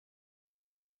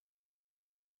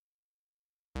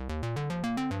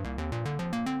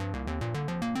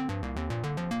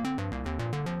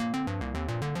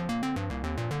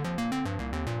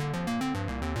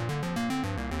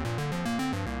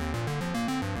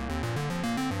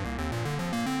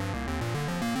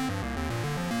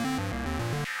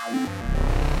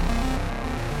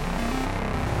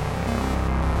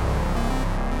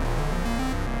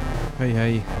Hey,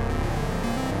 hey.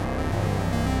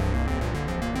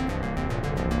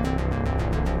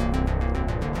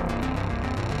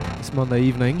 It's Monday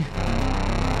evening.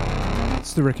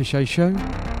 It's the Ricochet Show.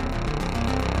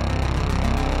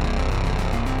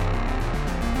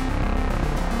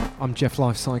 I'm Jeff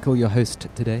Lifecycle, your host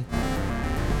today.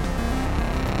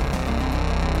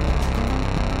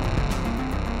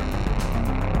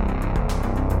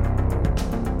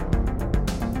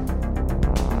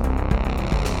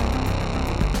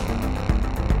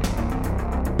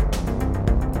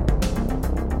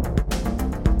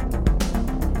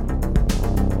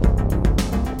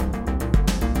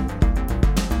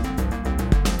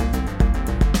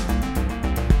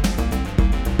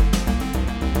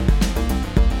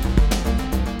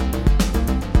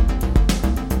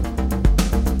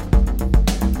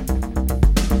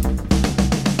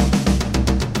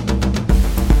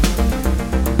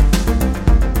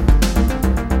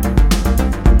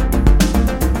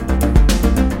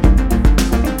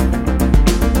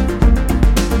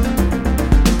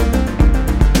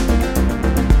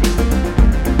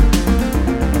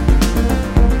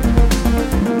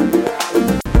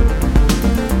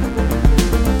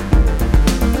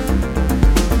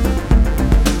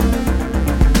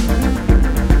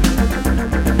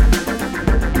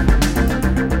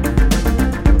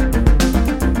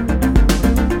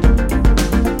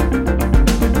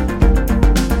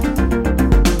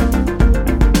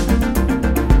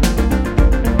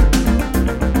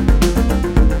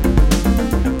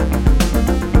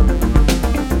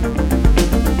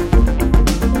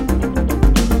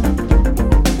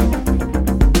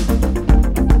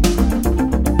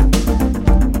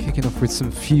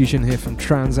 Fusion here from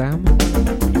Trans Am.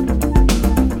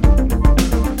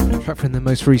 Track from their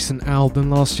most recent album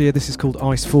last year. This is called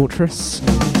Ice Fortress.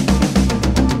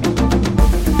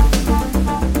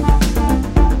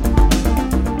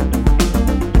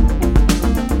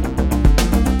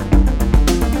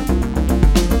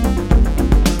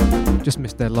 Just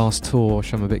missed their last tour,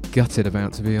 which I'm a bit gutted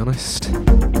about, to be honest.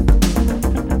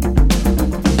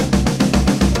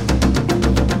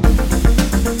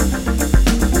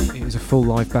 Full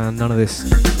live band, none of this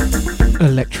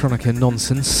electronica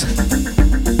nonsense.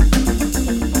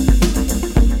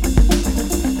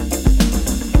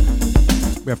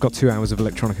 We have got 2 hours of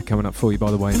electronica coming up for you,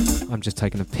 by the way. I'm just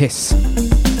taking a piss.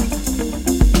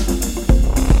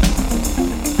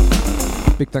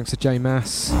 Big thanks to J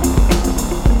Mass.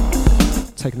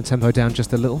 Taking the tempo down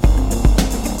just a little.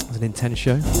 It's an intense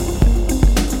show.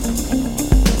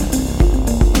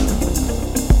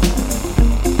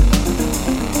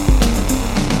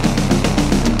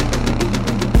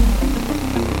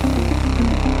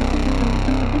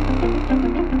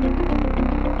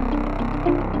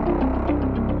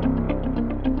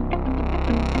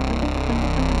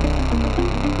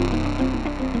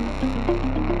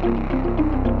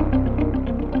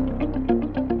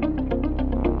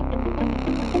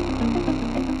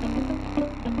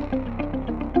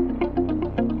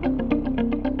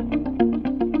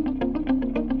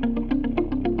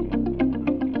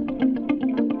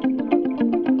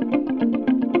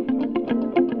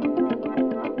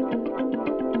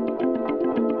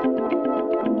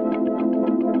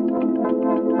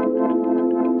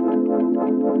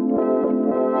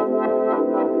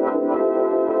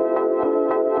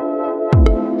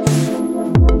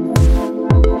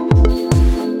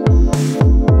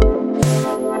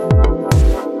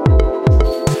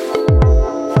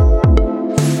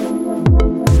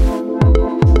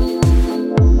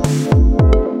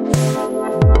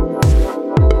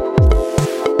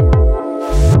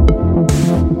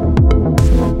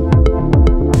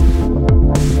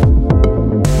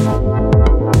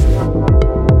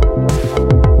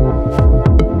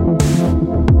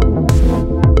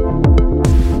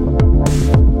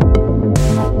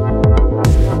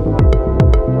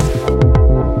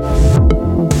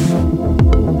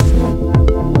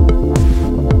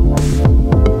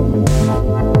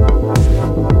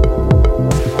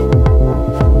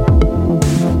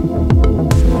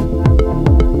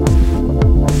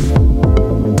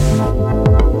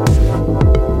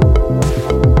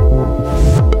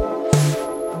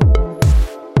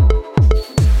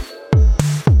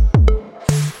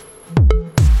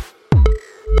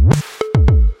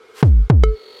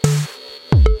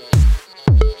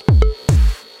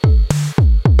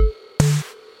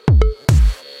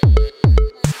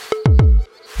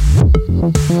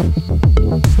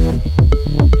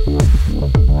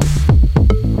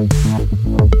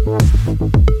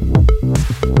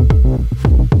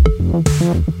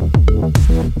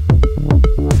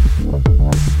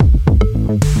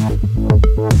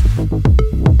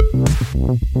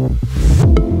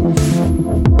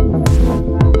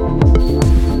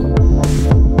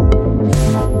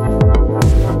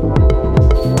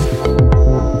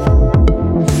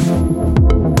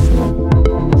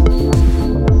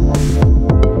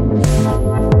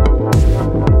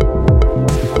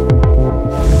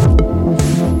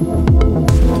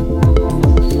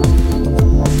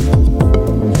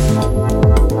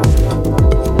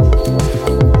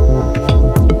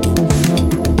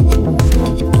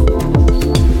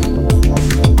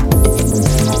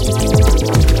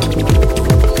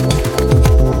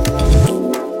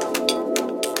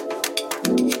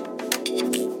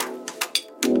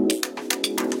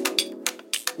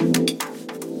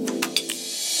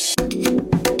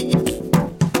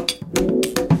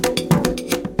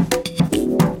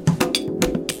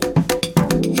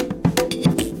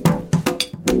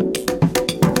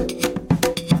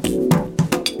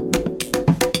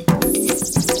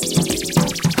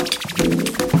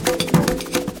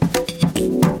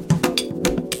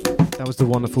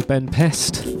 wonderful Ben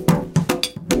Pest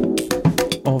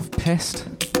of Pest.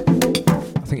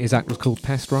 I think his act was called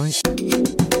Pest, right?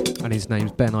 And his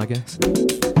name's Ben, I guess.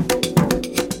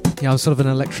 Yeah, I was sort of an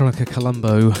Electronica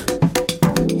Columbo,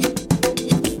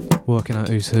 working out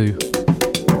who's who.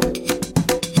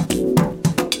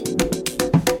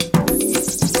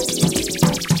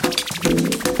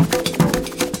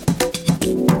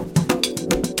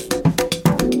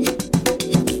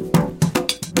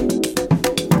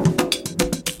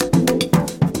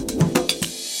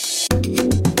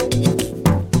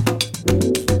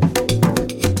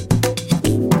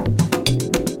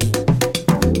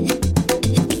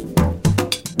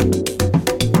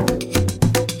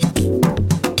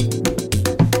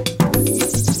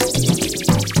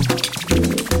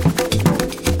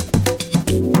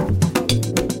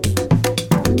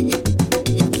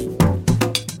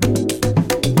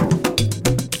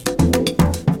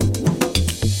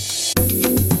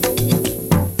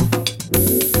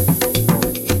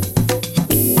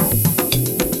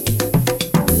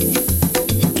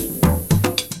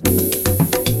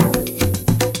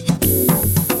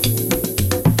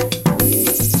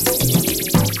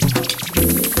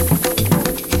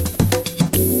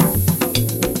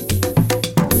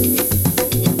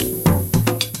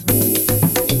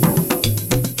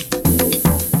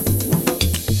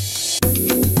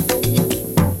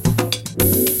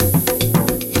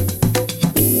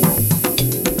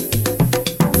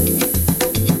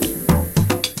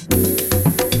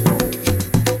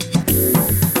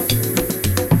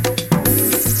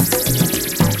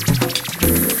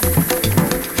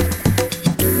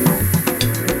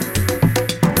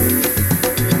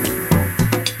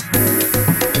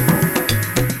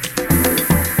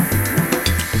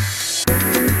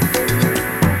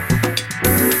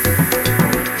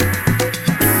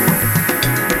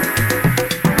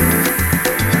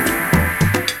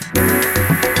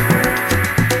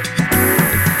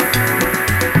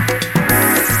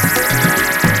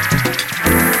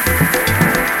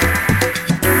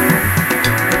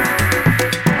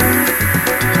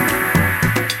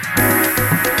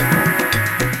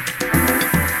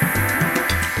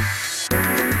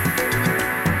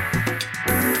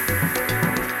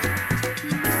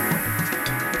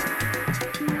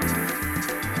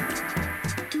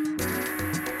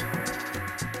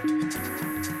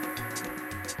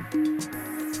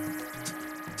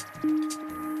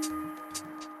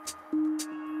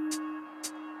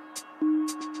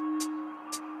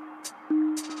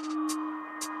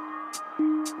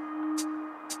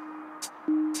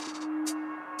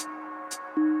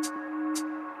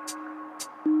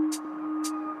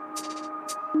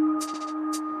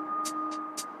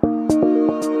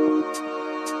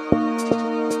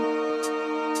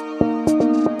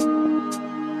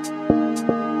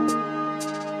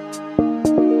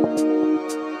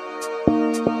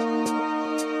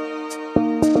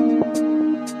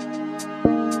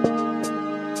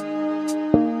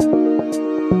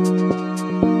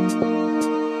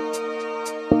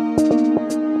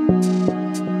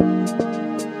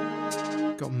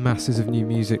 Masses of new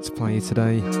music to play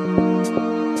today.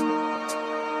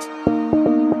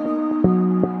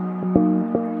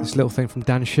 This little thing from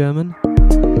Dan Sherman.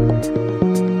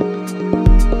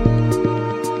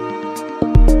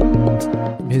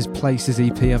 His Places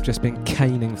EP I've just been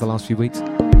caning for the last few weeks.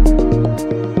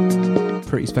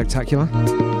 Pretty spectacular.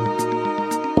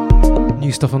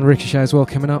 New stuff on Ricochet as well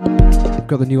coming up.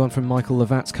 Got the new one from Michael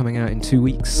Levatz coming out in 2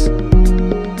 weeks.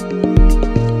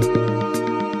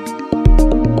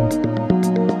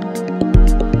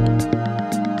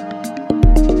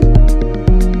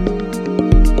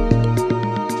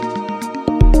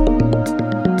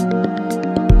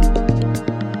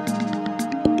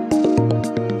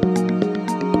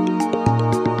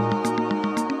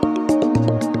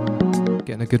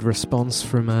 Good response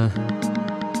from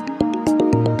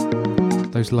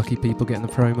those lucky people getting the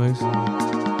promos.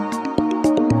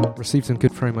 Received some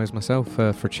good promos myself for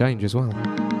a change as well.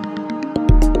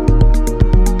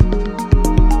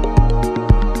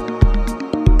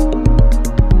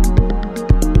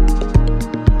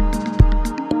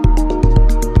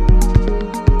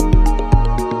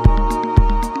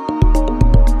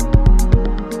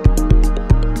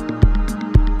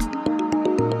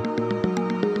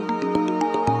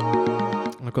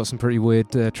 Got some pretty weird,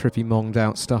 trippy, monged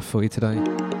out stuff for you today.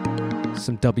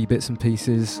 Some dubby bits and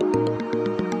pieces.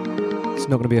 It's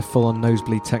not going to be a full-on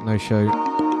nosebleed techno show,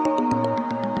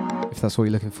 if that's what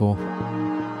you're looking for.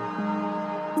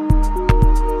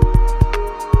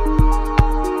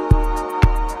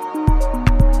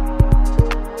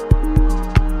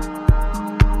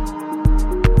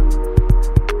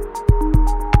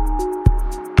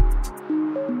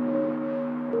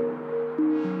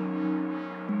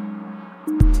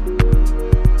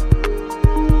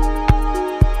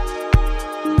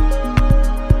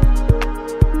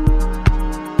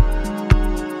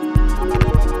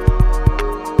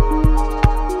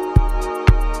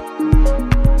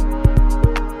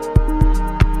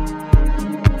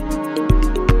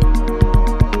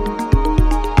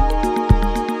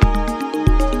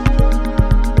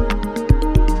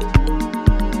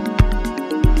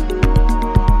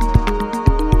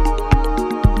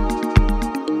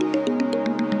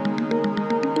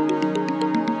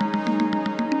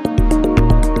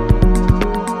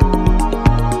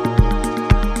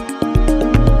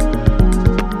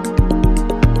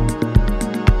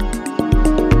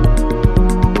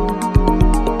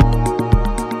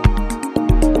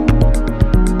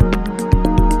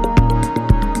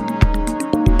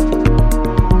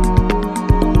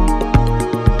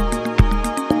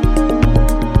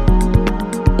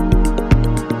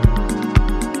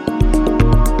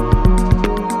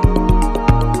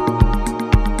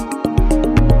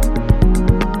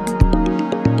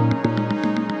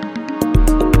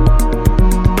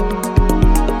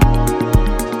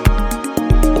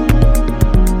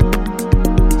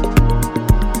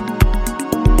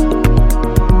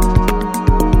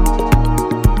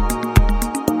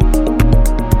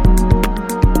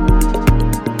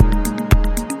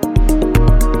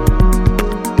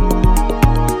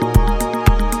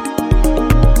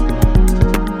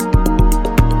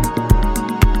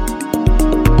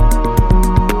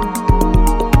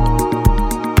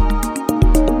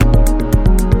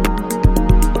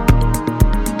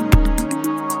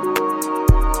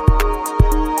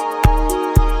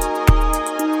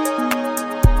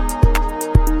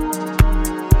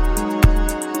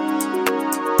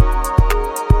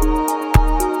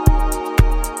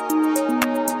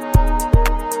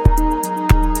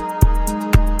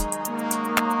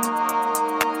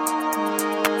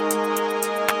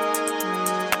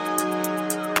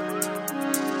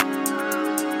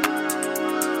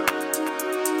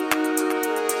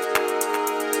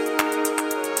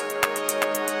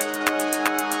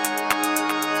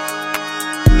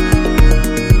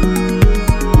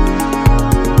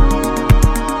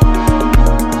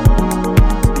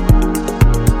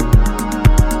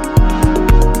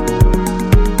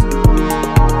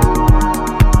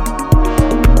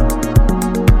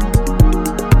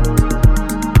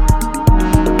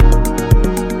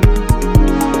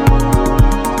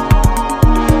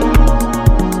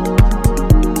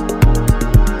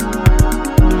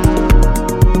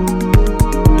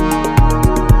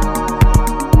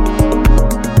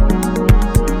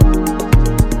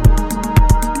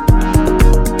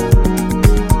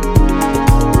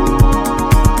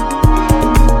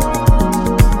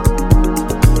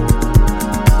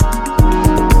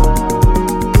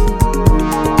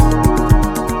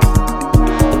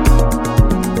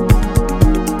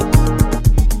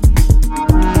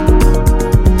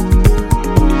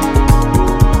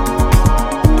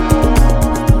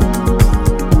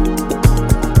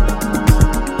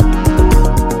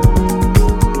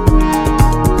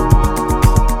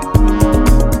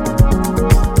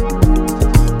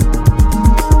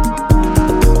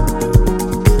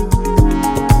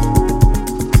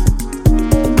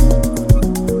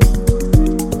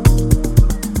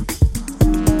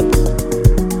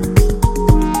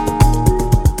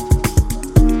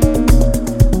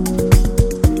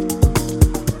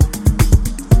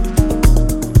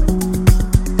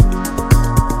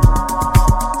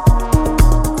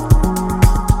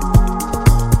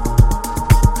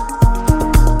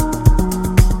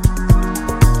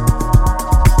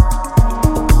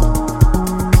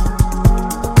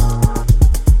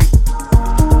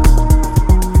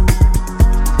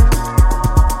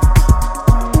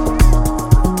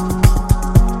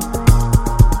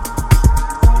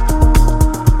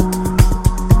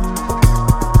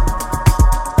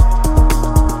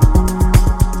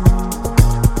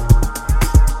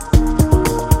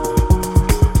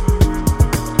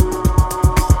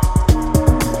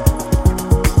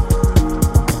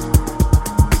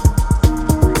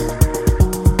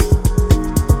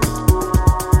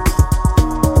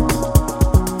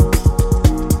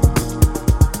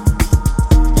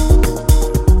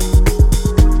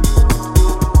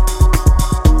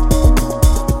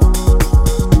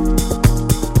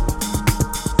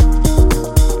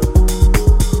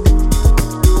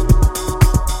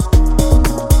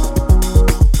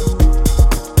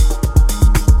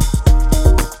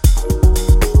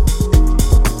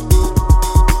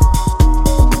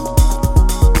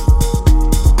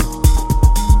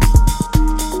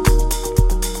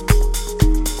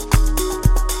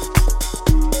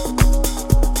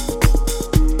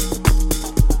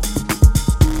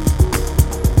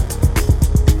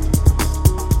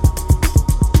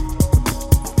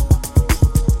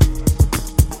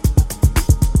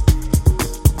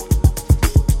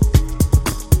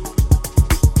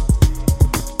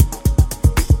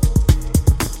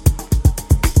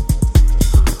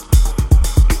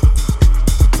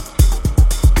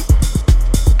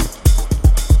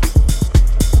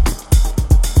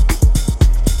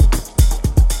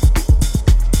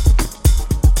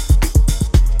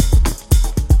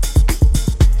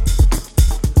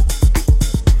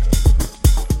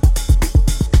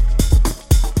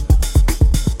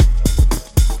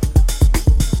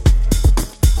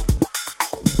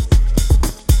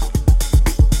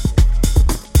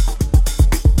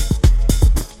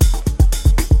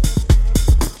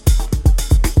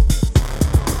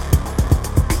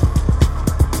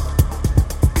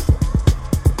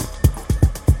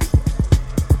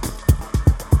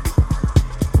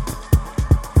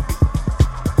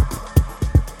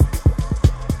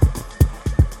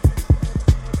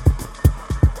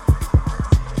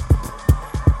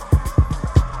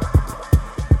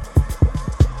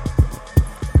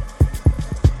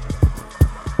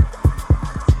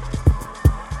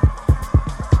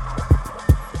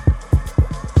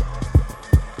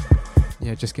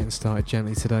 Yeah, just getting started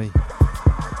gently today.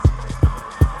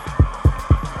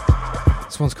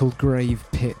 This one's called Grave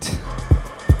Pit,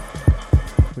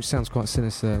 which sounds quite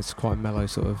sinister. It's quite a mellow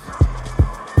sort of,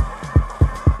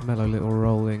 mellow little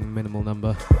rolling minimal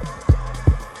number.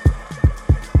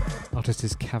 Artist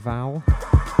is Carvel.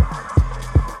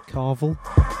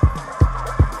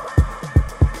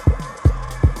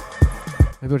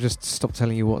 Maybe I'll just stop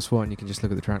telling you what's what and you can just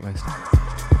look at the track list.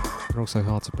 They're also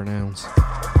hard to pronounce.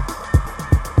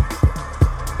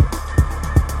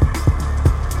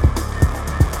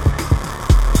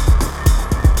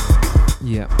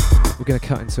 Yeah, we're going to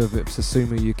cut into a bit of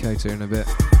Susumu Yokota in a bit.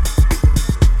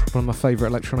 One of my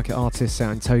favourite electronica artists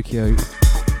out in Tokyo.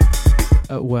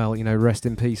 Well, you know, rest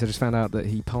in peace. I just found out that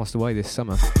he passed away this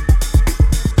summer,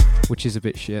 which is a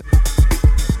bit shit.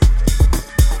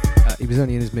 He was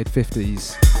only in his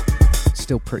mid-50s,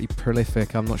 still pretty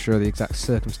prolific. I'm not sure of the exact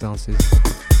circumstances,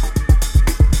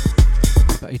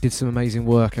 but he did some amazing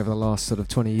work over the last sort of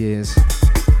 20 years.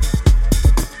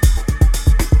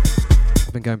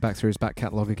 I've been going back through his back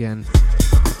catalogue again,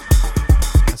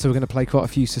 and so we're going to play quite a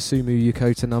few Susumu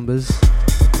Yokota numbers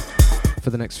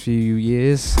for the next few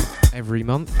years, every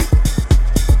month,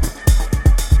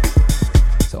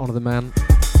 to honour the man.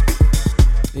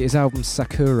 His album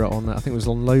Sakura on, I think it was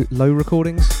on Low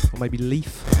Recordings, or maybe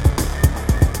Leaf.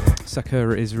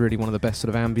 Sakura is really one of the best sort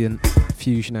of ambient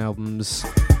fusion albums.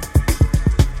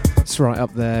 It's right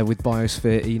up there with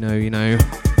Biosphere, Eno, you know,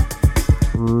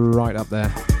 right up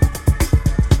there.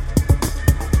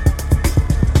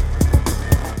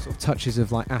 Sort of touches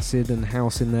of like acid and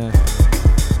house in there.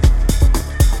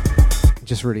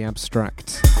 Just really abstract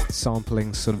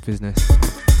sampling sort of business.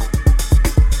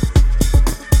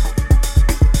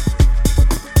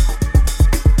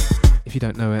 If you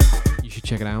don't know it, you should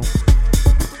check it out.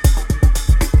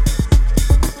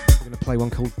 We're going to play one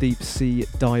called Deep Sea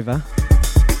Diva.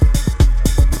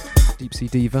 Deep Sea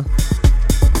Diva.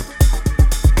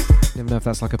 Never know if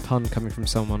that's like a pun coming from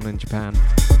someone in Japan,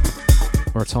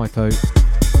 or a typo.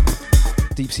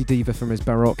 Deep Sea Diva from his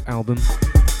Baroque album.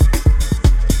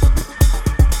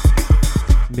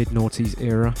 Mid-noughties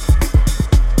era.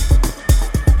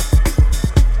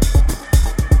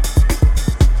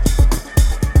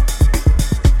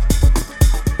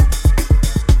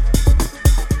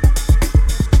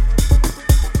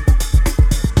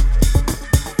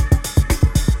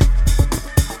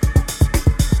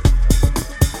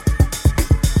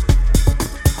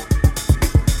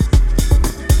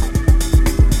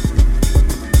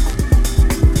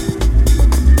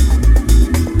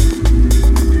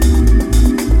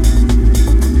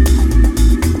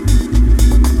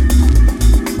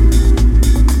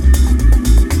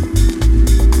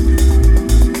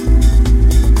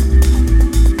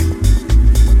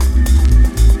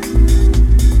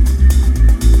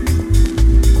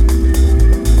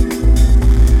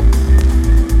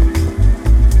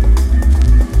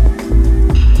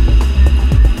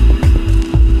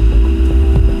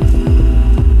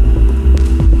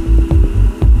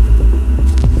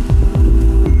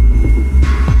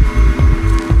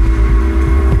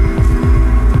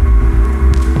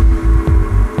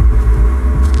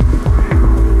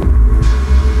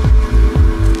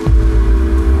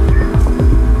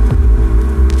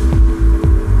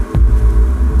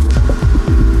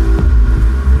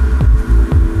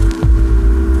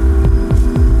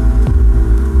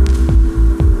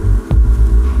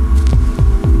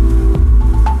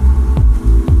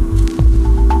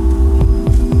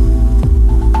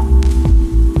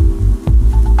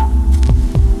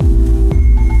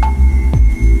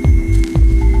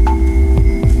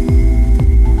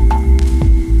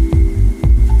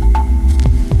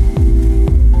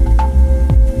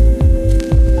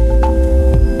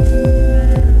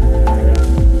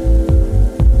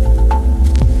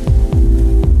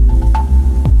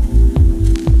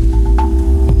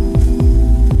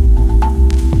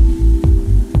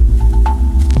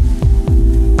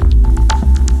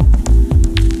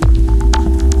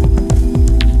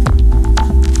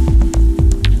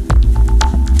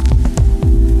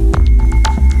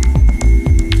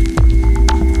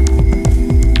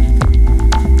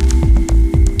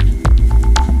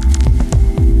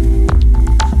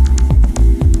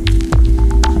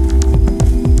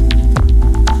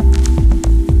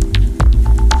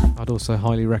 Also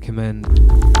highly recommend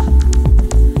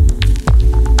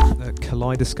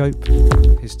Kaleidoscope,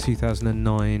 his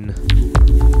 2009,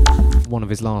 one of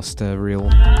his last real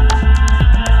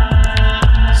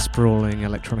sprawling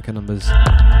electronica numbers.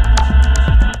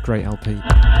 Great LP.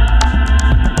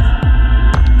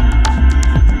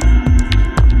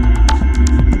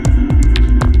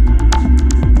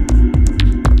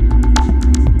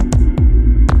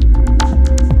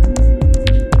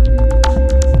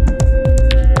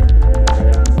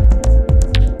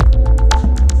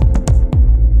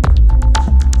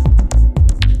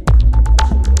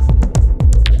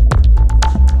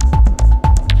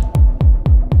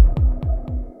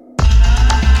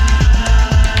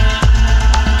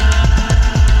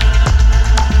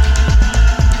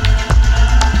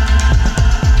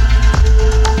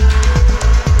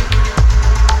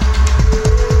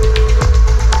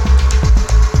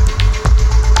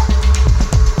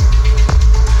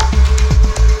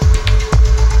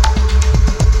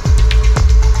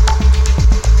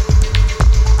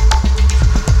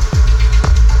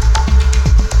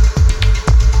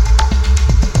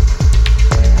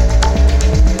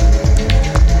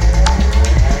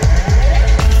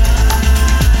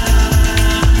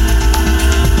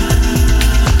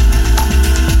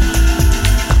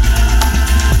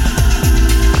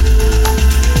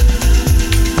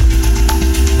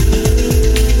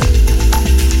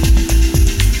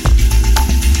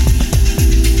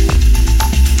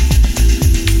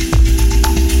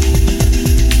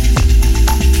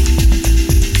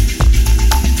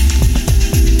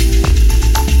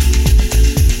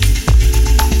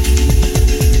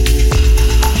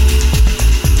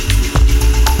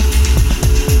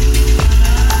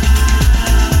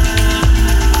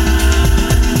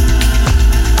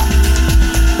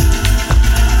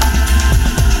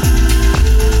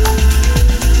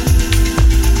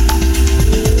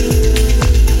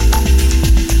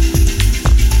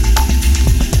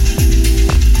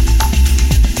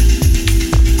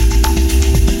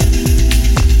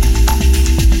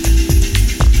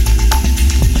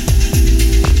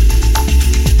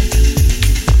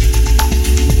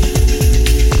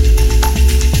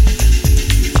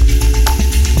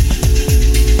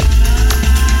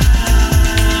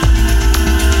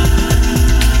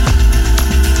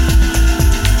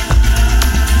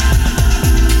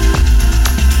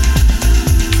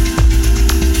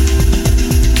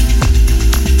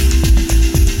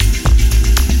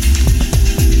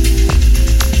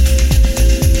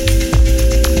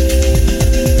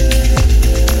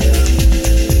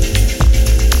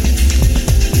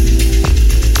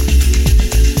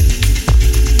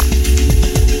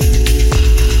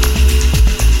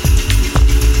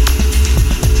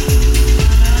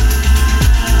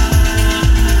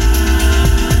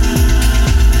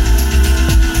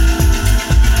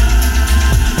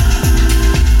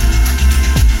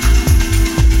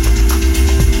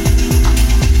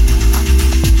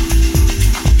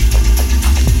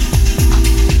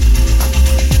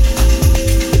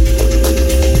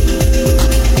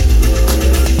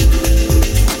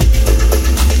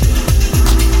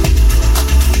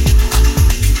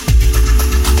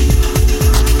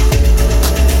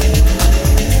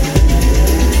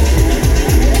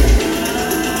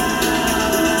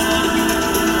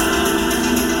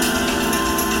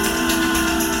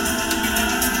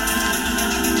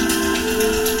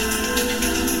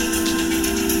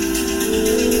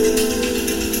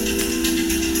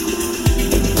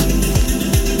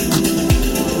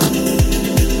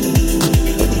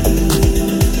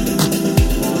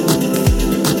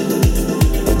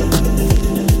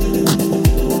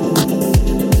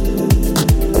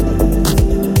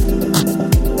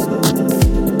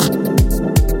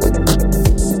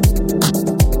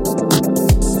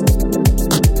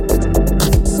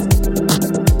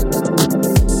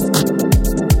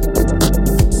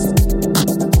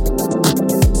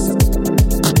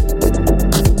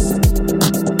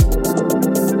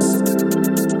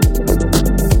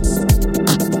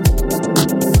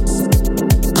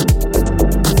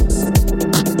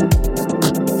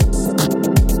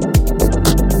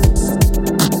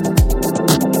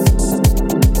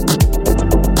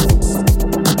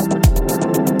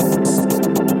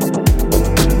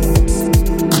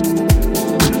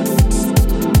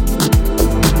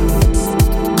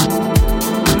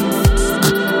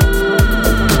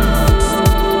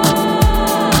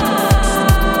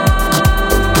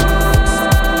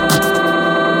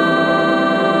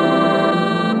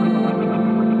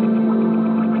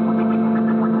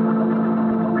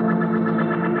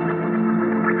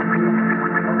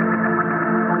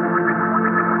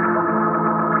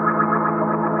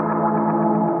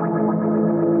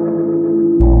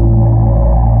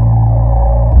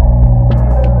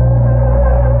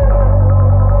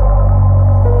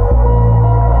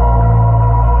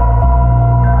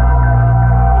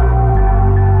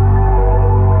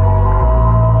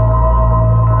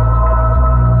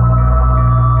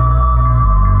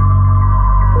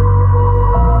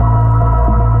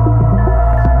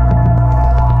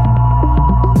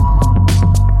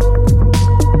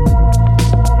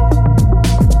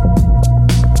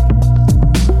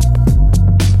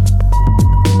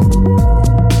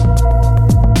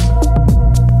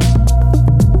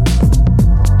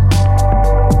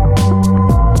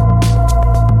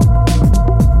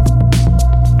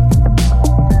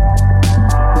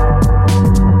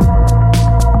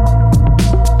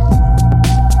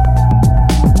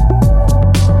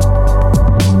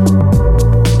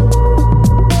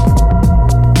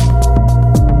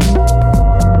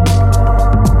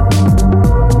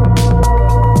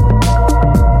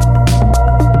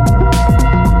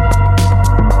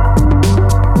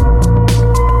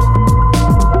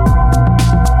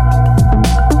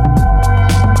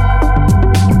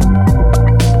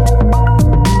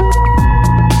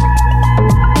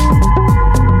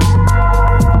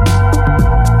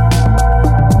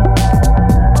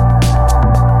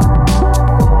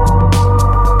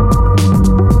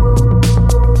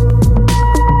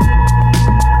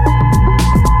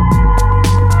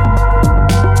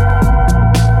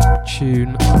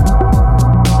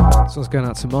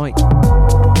 out to Mike.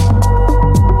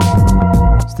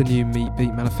 It's the new Meat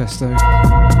Beat Manifesto.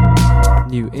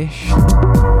 New-ish.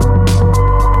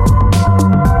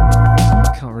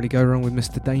 Can't really go wrong with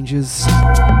Mr. Dangers.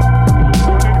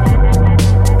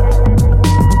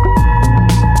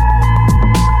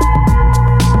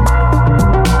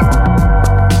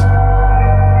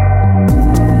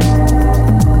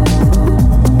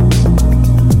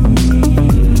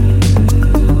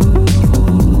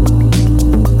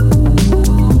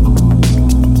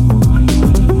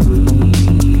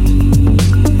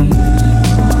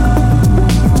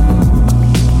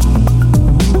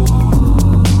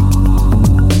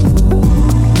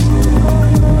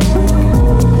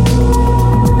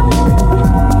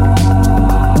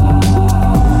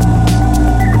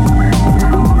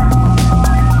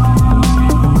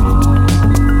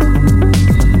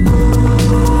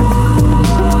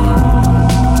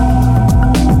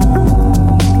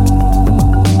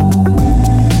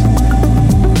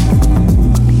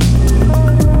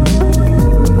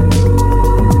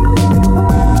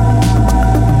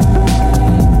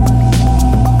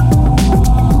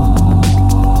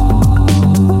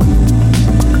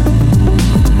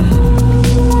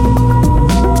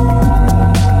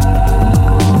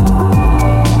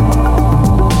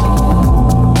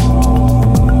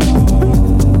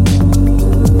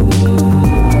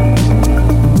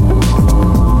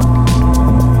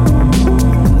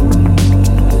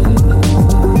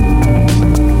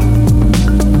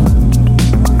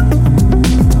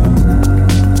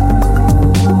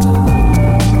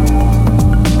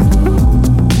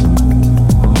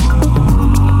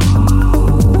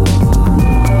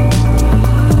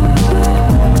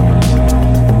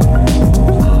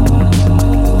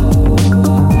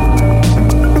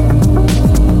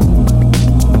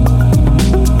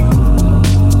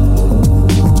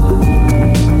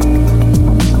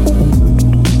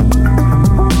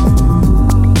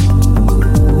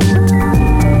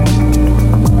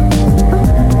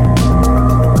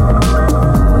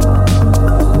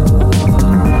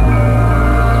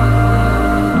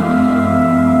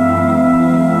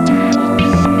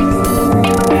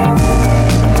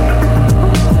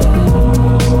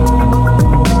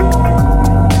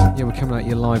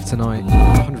 Tonight,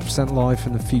 100% live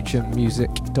from the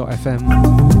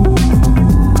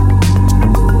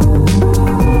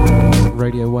futuremusic.fm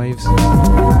radio waves.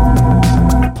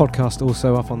 Podcast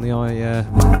also up on the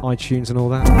iTunes and all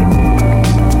that.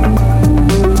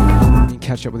 You can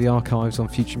catch up with the archives on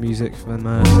Future Music from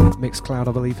Mixcloud,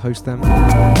 I believe, host them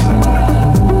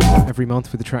every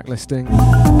month with the track listing.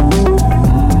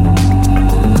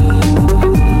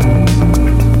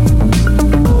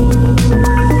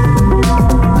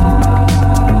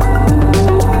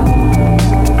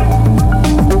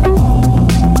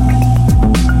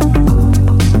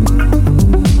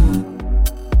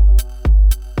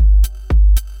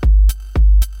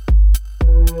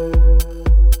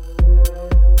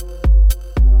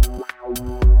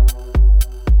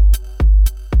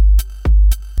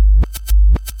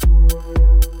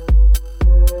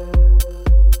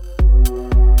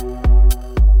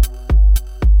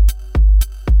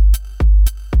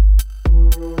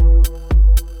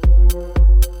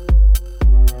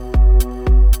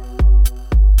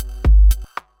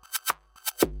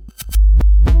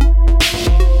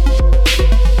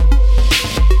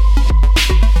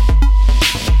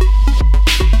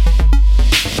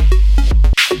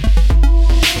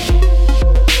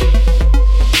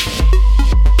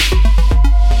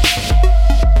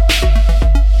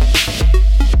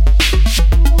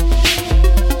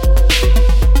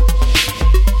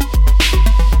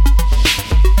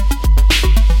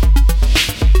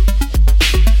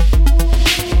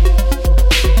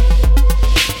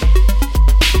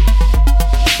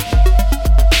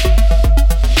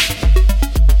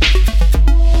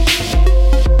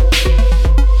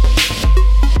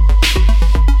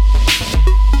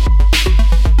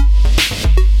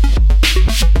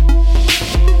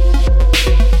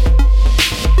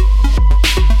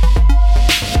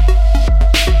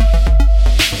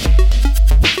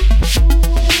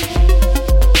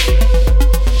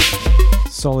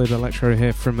 Solid electro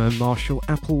here from Marshall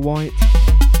Applewhite.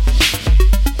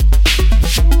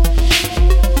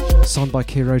 Signed by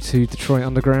Kiro to Detroit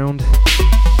Underground.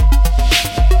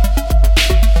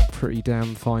 Pretty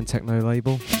damn fine techno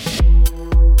label.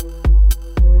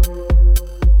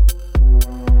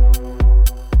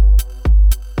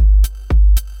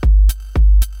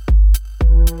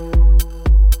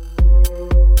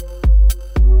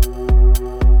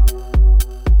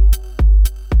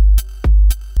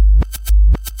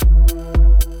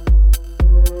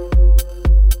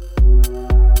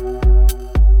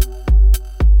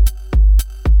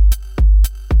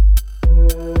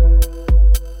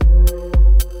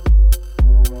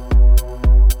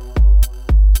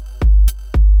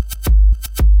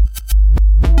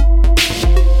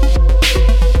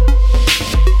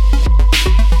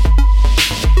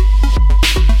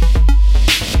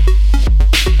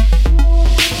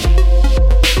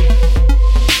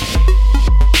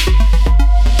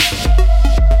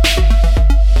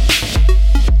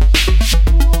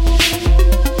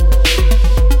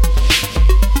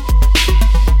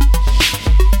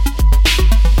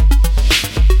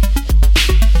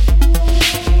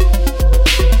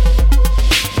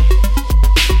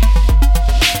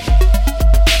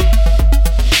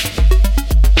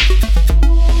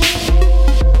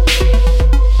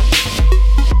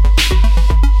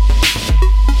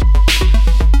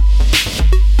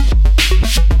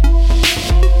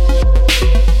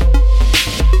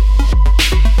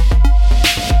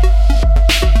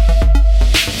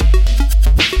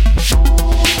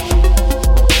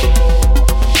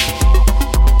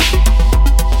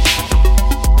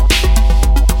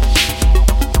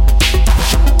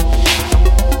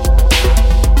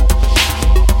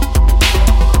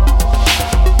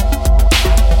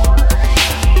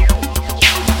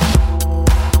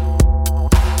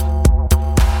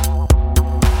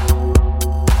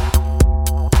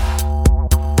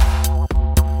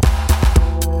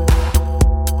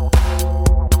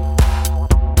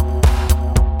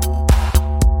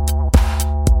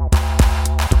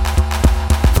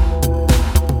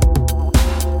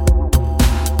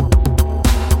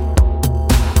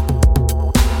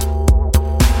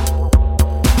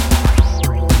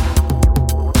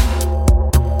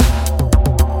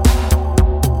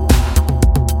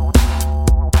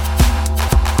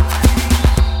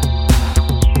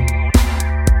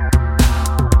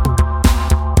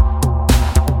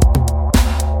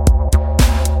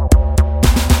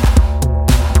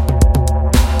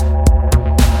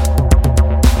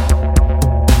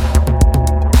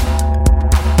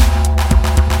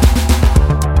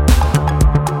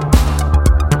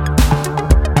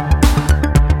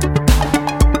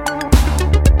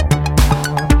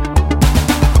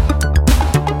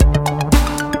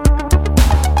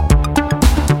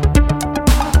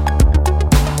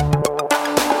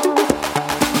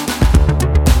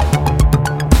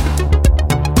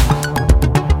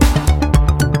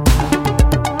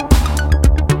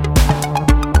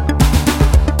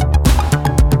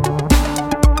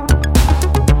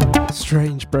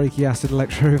 breaky acid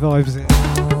electro vibes in.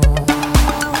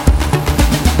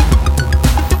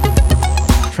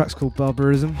 The track's called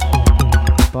Barbarism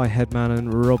by Headman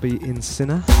and Robbie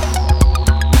Insinner.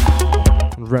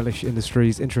 Relish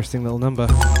Industries, interesting little number.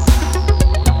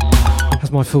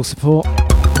 Has my full support.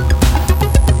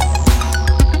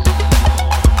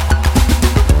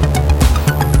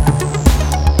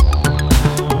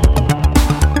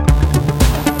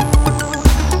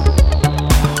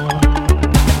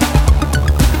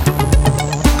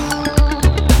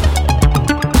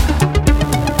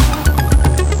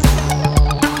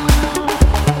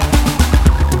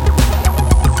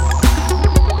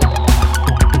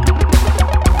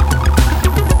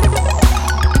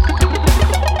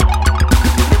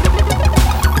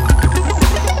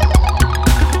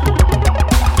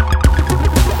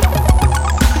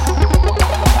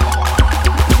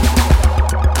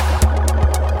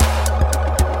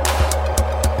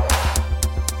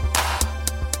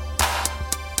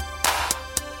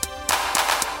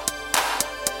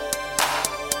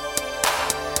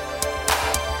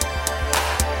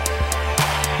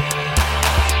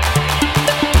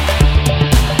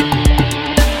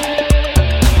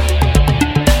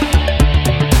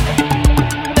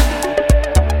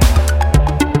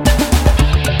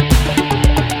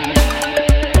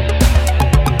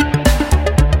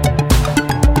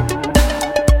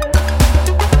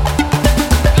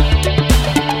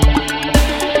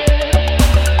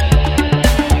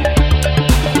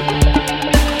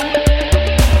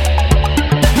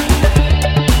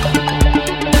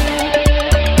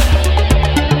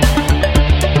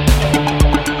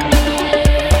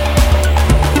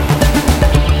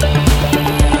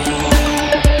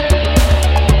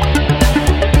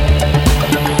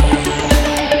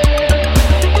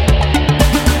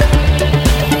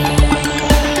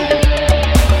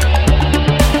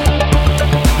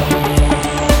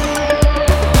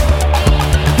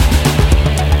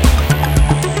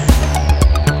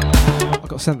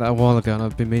 Sent that a while ago and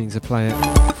I've been meaning to play it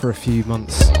for a few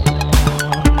months.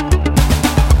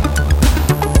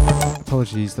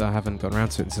 Apologies that I haven't gotten around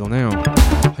to it until now.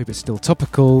 Hope it's still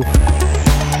topical.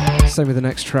 Same with the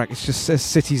next track, it just says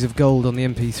Cities of Gold on the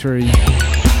MP3.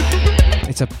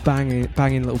 It's a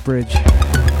banging little bridge.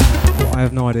 I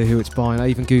have no idea who it's by, I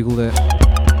even googled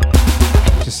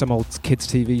it. Just some old kids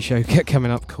TV show kept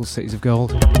coming up called Cities of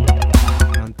Gold.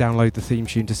 And download the theme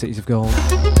tune to Cities of Gold.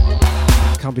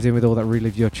 Can't be doing with all that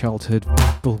relive your childhood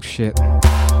bullshit.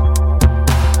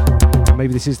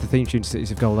 Maybe this is the theme tune to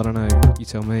Cities of Gold, I don't know, you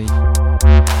tell me.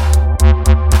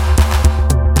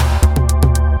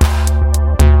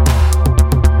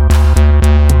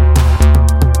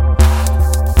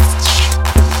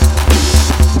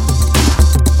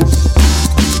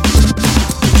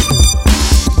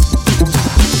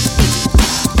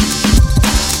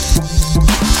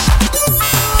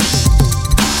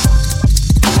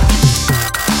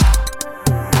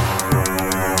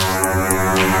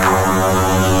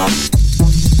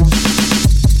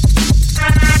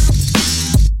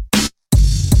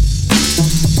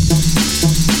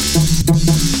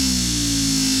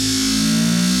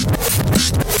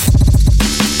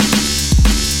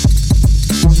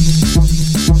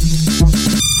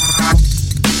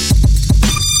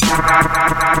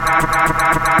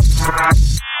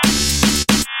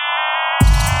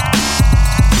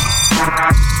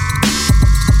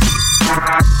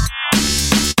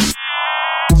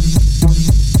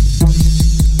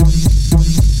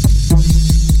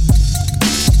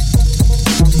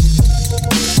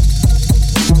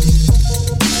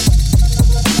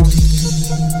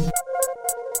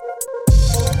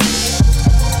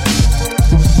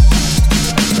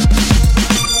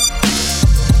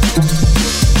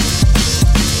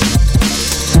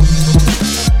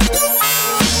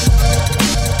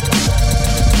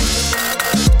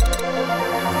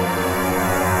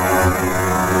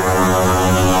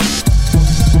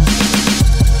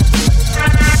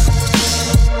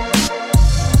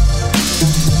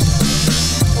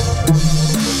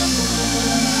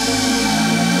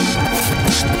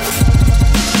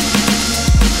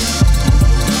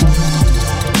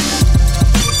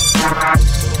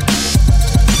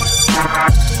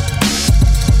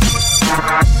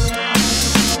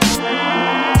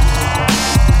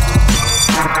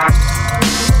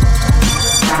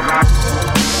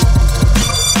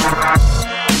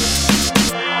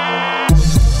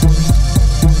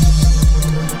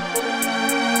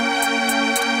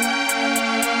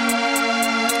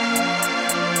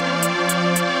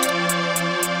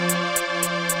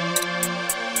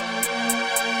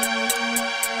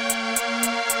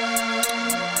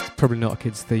 Probably not a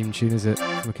kids' theme tune, is it?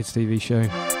 From a kids' TV show.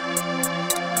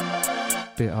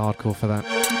 bit hardcore for that.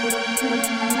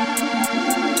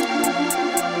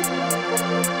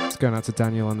 It's going out to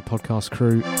Daniel and the podcast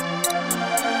crew.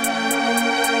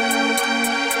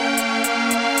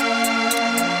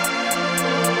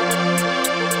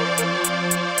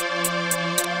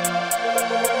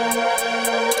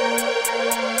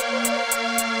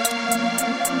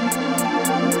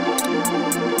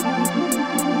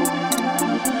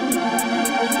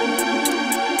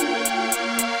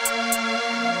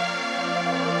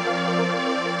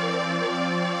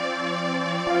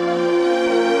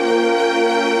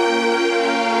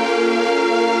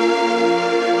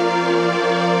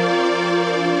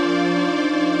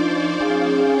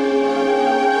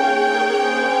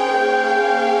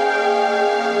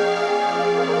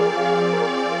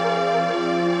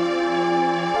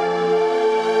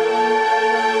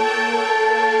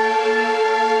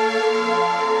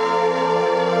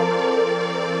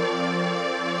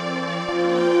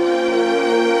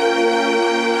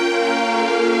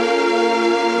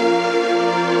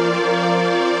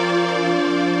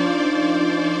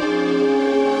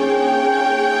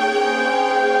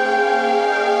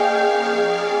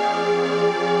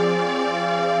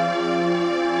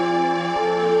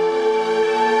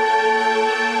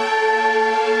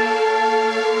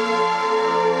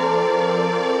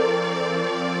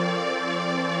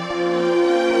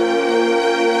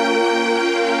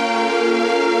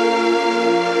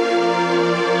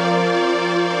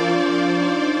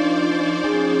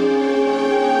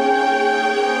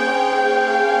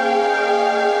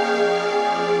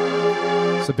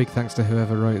 Big thanks to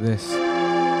whoever wrote this.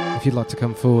 If you'd like to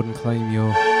come forward and claim your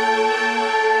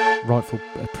rightful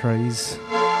praise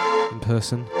in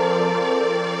person,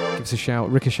 give us a shout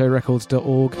at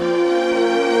ricochetrecords.org. You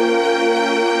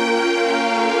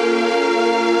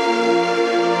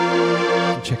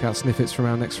can check out snippets from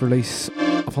our next release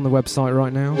up on the website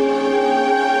right now.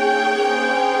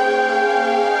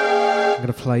 I'm going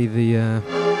to play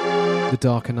the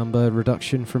Darker Number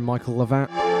Reduction from Michael Lovat,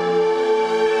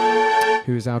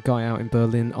 who is our guy out in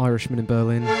Berlin, Irishman in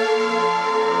Berlin.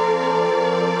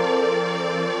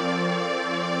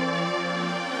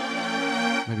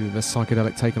 Maybe with a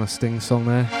psychedelic take on a Sting song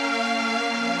there.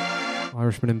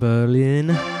 Irishman in Berlin.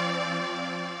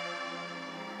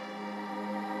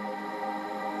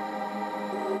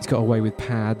 He's got away with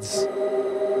pads.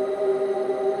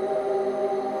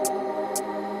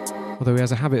 Although he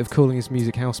has a habit of calling his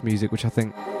music house music, which I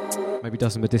think maybe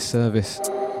does him a disservice.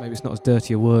 Maybe it's not as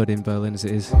dirty a word in Berlin as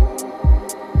it is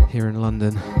here in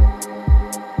London.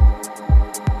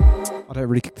 I don't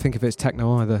really think of it as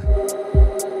techno either.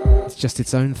 It's just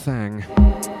its own thing.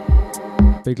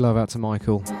 Big love out to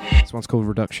Michael. This one's called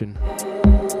Reduction.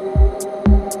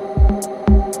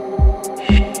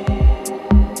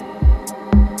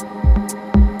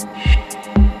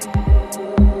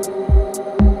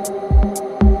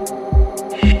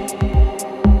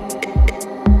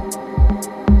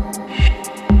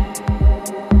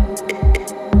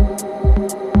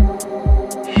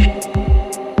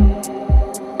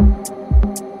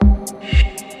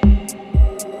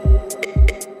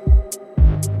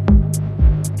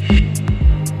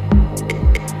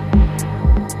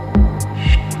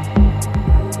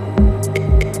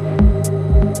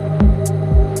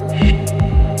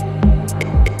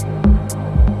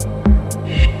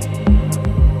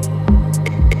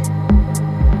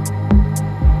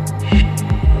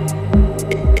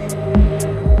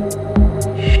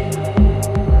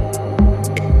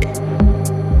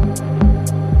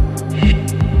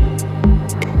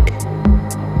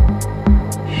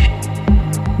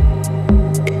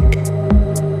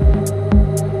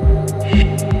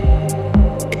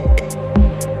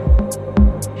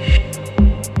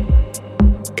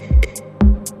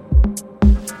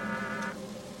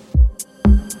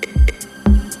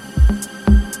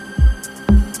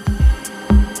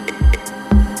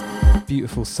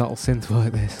 Subtle synth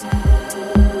like this.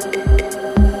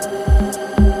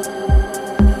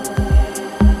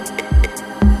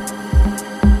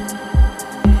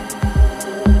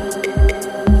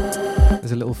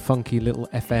 There's a little funky little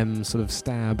FM sort of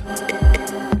stab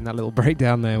in that little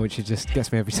breakdown there, which just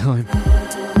gets me every time.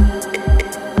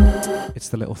 It's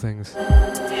the little things.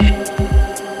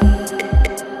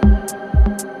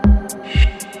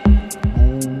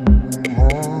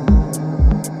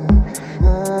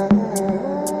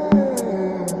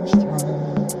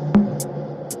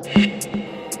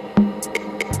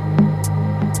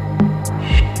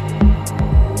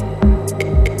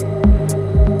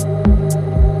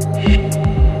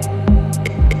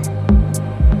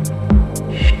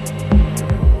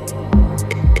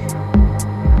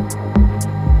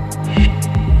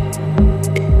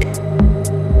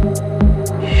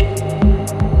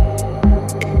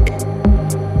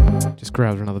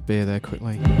 Grabbed another beer there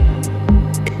quickly.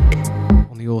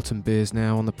 On the autumn beers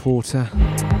now, on the porter.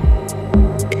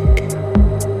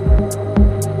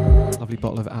 Lovely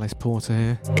bottle of Alice Porter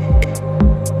here. Do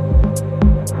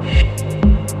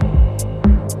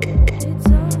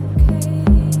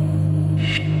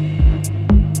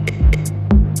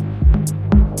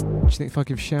you think if I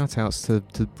give shout outs to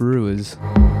brewers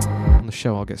on the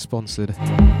show I'll get sponsored?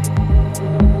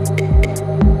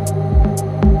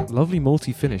 Lovely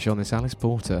malty finish on this Alice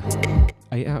Porter.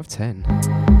 8 out of 10.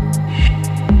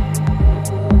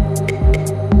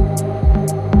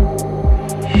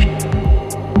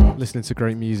 Listening to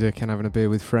great music and having a beer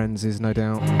with friends is no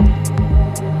doubt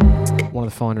one of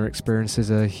the finer experiences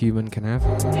a human can have.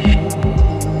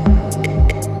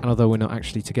 And although we're not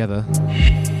actually together,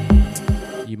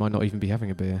 you might not even be having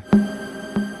a beer.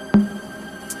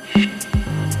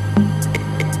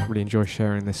 Really enjoy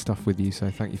sharing this stuff with you, so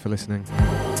thank you for listening.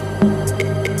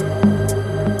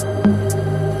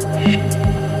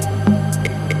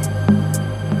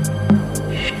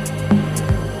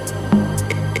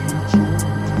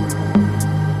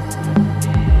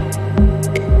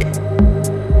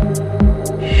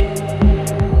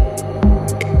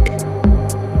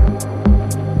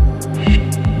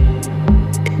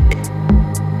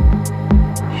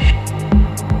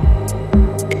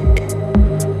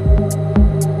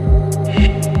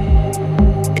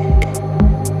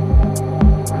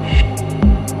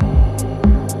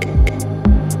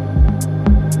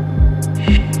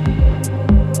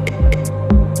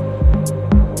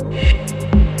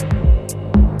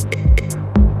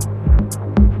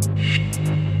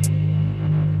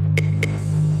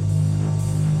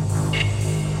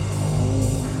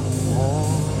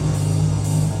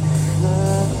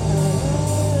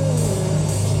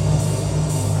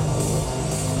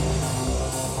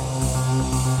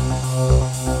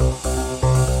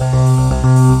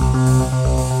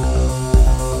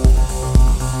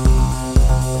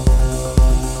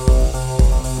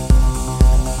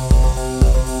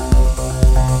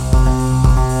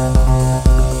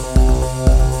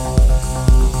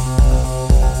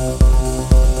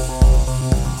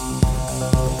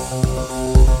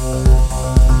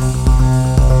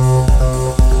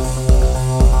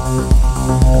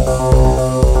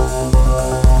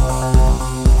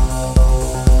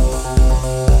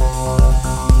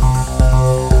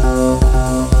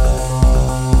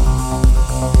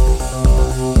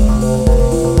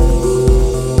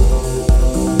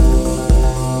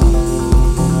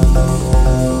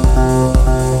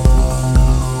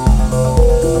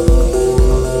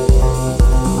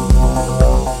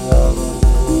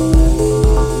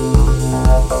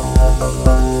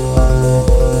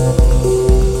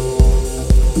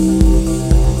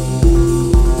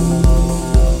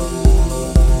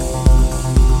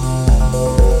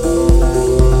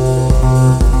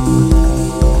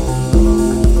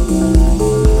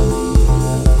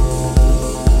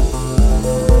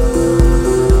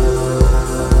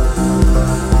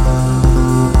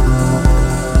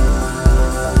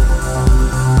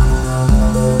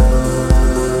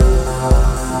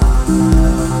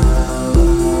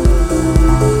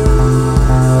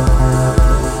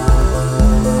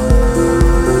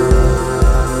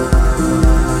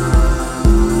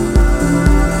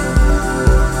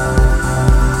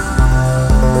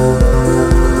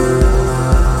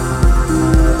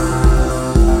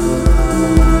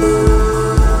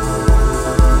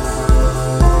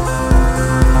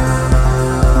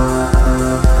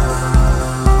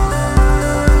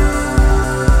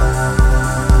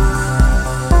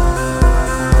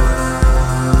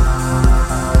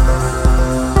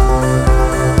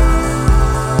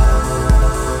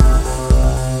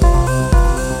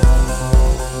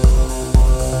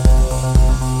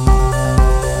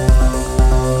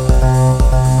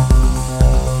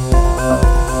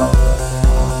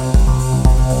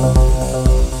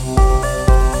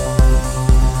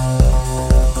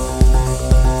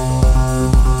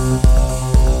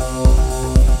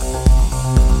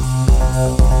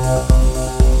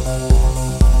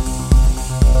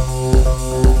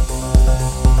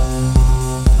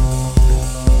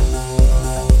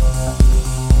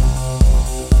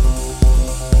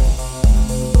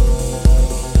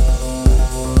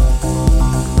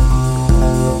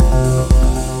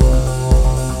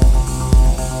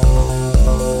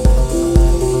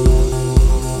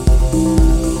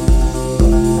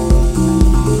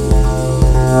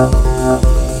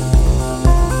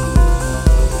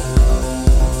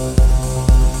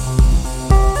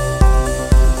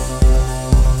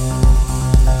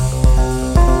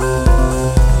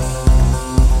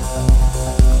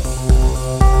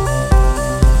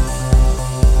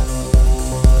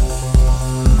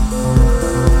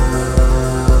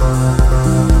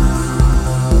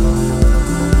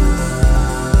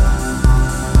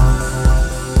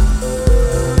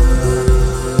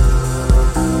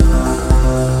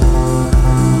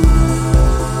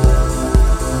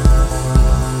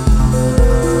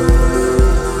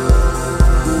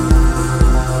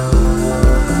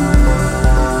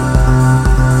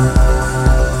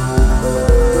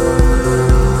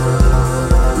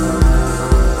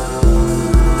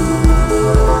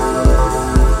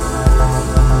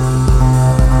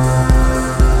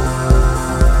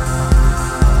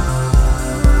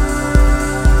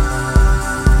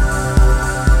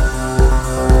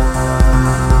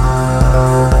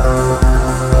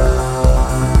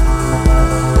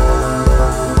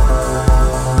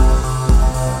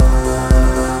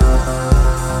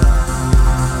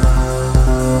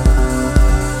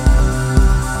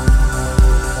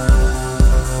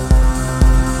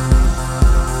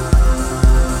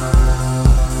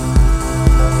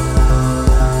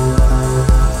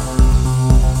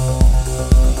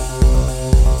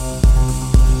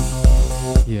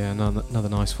 Yeah, another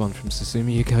nice one from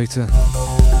Susumu Yokota.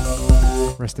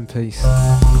 Rest in peace.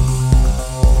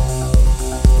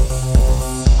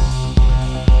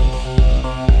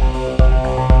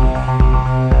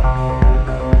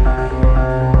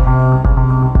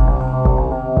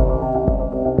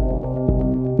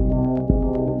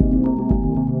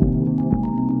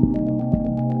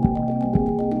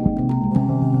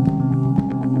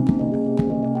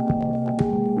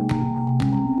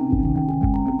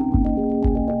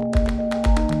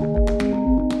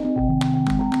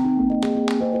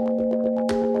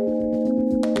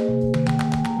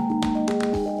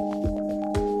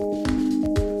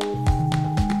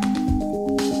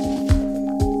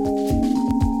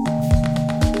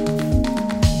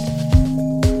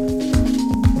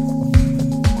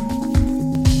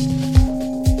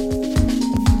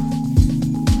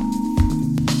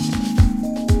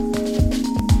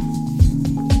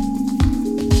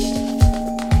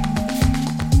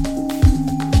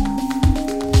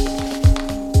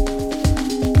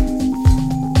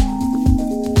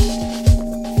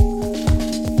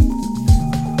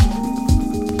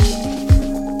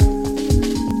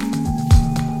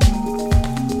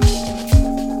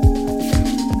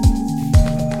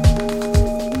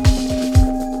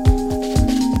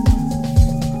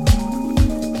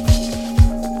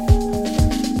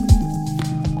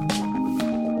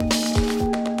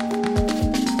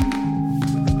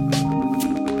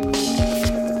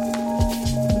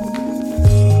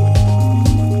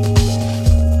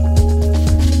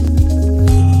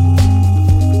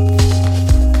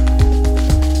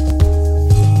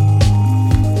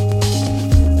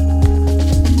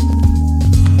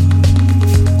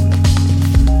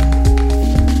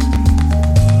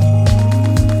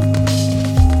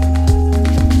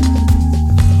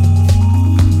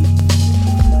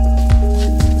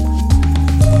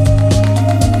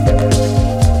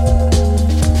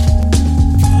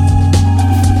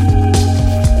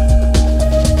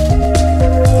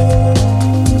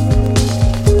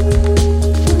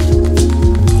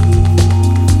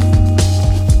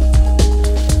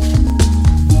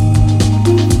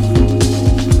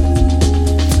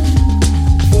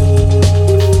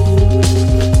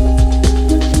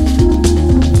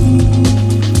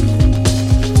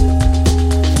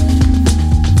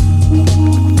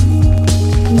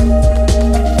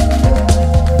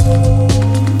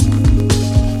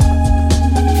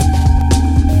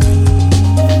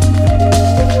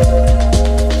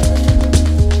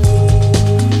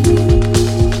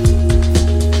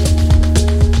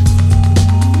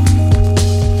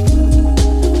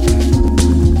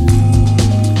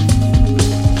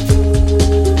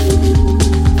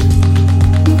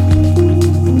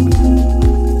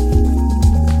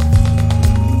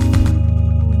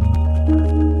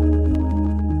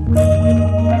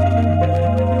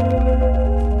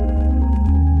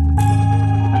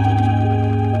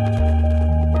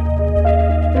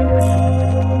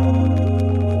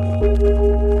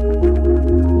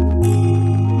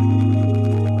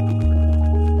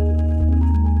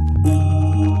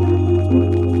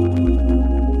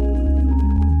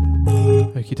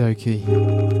 Okie dokie.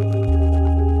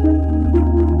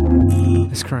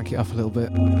 Let's crank it up a little bit.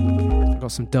 I've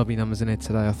got some dubby numbers in here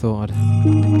today, I thought I'd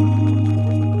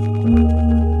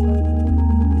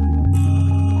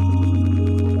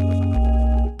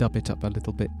dub it up a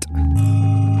little bit.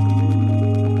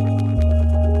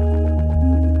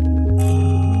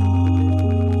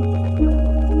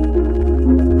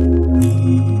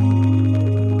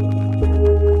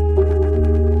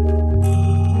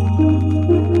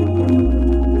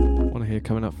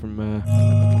 Coming up from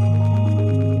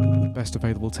Best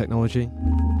Available Technology.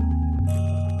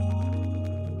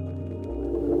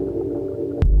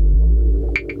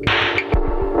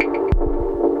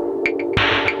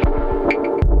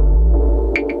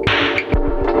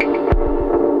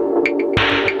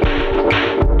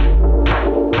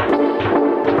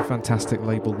 Fantastic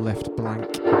label Left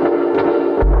Blank.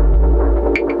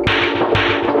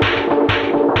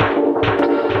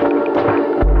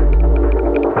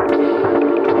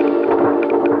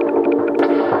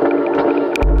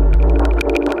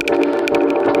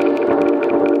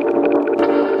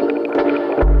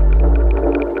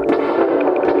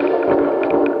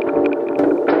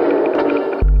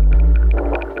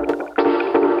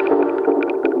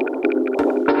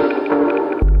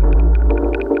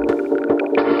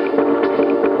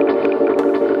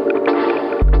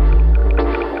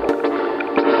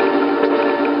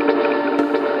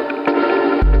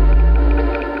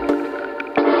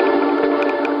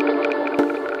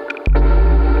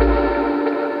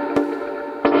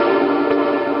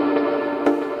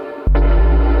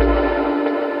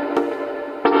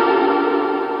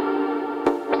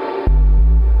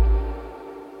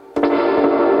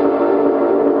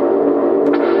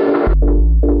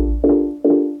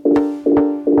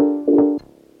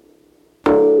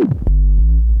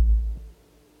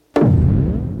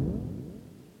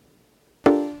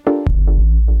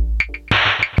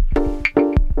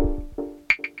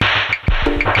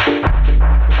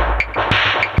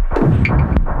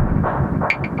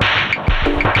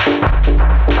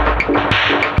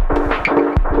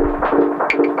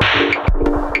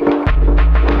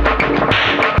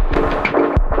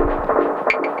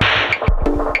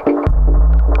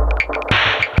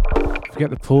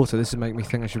 Forget the porter, this would make me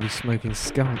think I should be smoking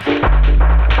skunk.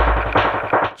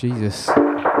 Jesus.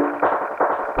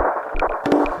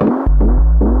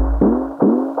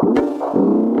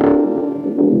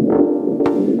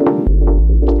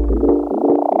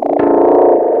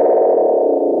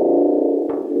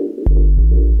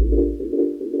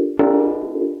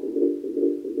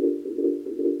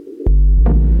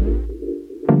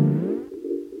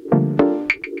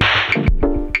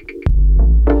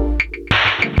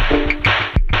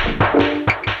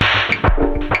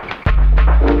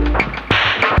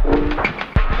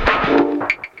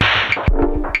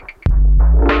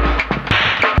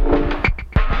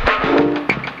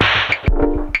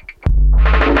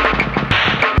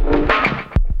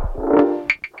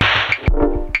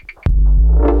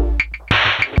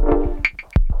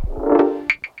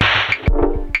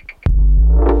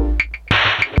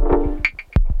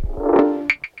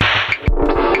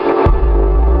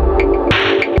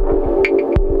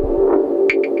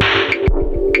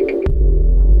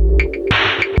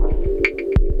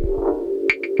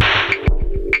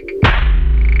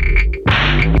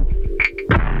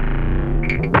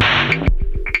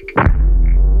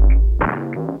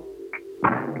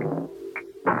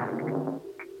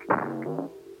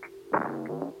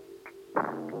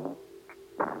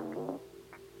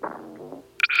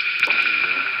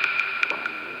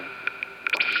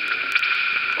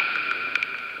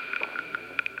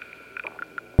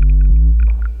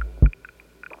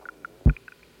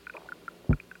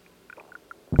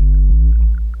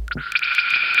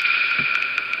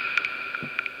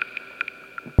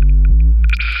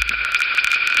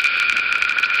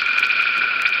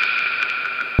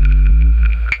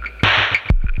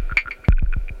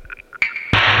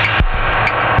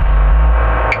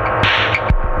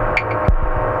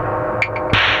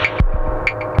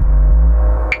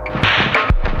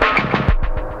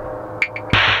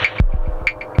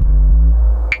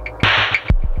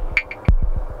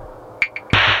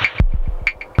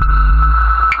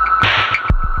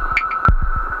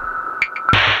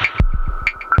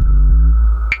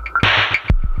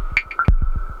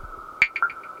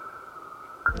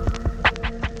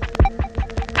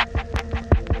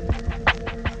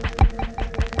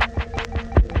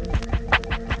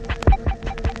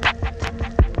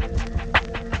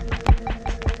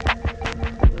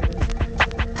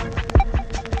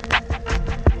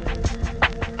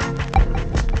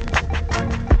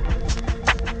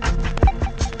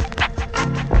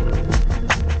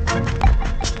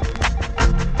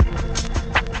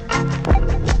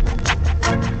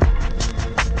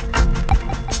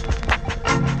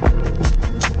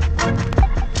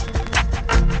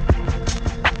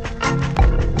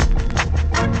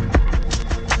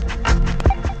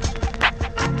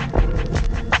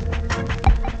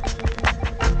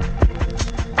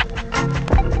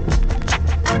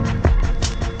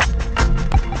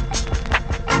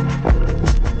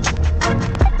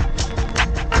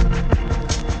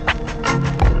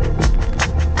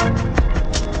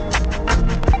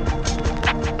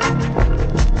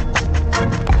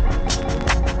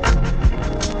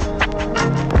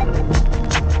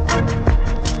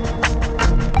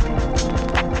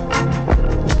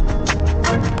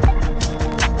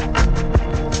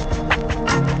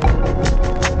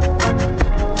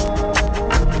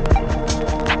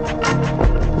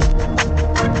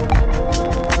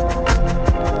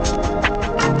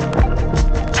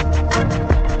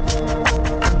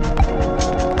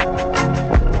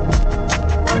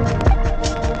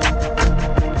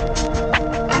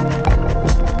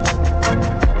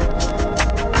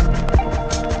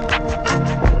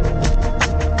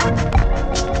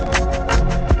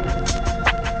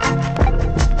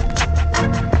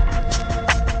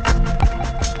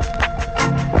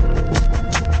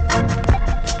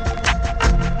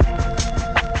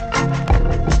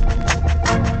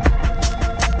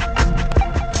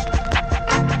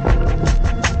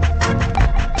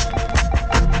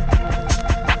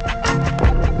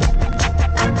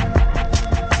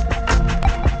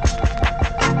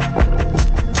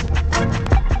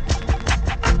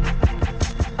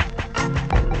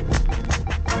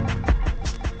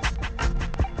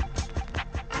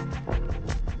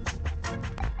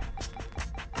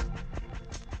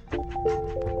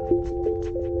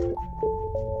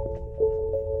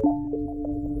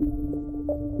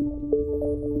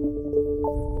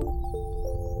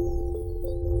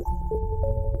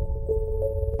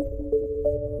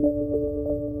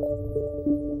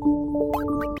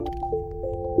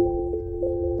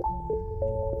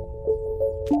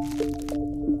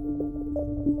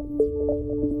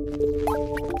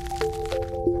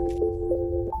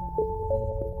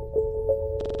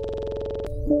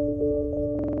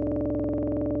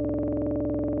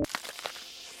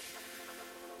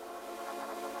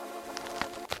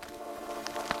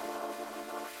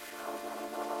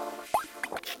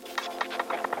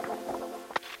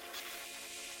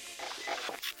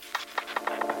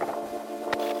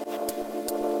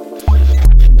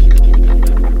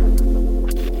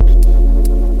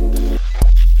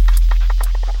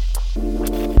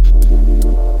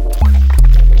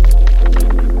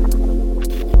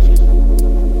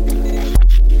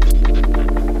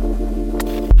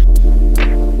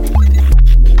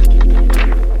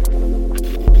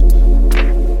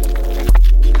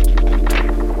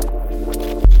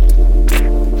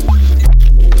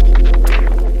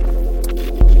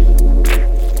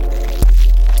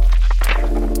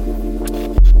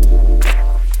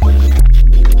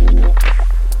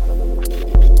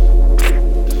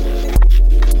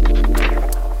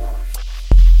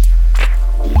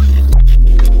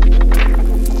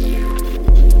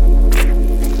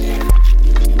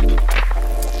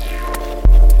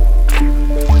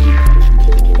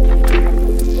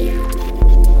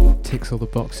 ticks all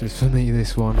the boxes for me,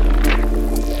 this one.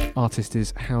 Artist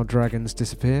is How Dragons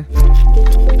Disappear.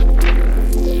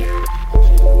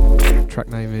 Track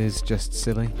name is Just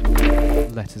Silly.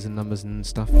 Letters and numbers and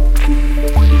stuff.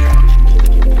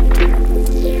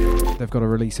 They've got a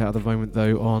release out at the moment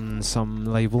though on some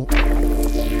label.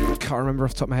 Can't remember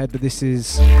off the top of my head, but this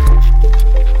is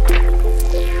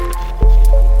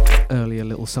earlier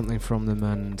little something from them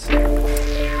and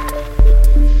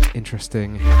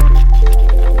interesting.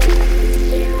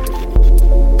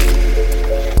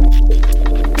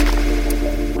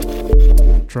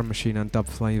 Drum machine and dub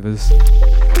flavours.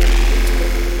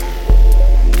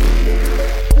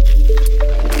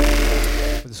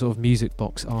 With a sort of music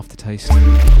box aftertaste.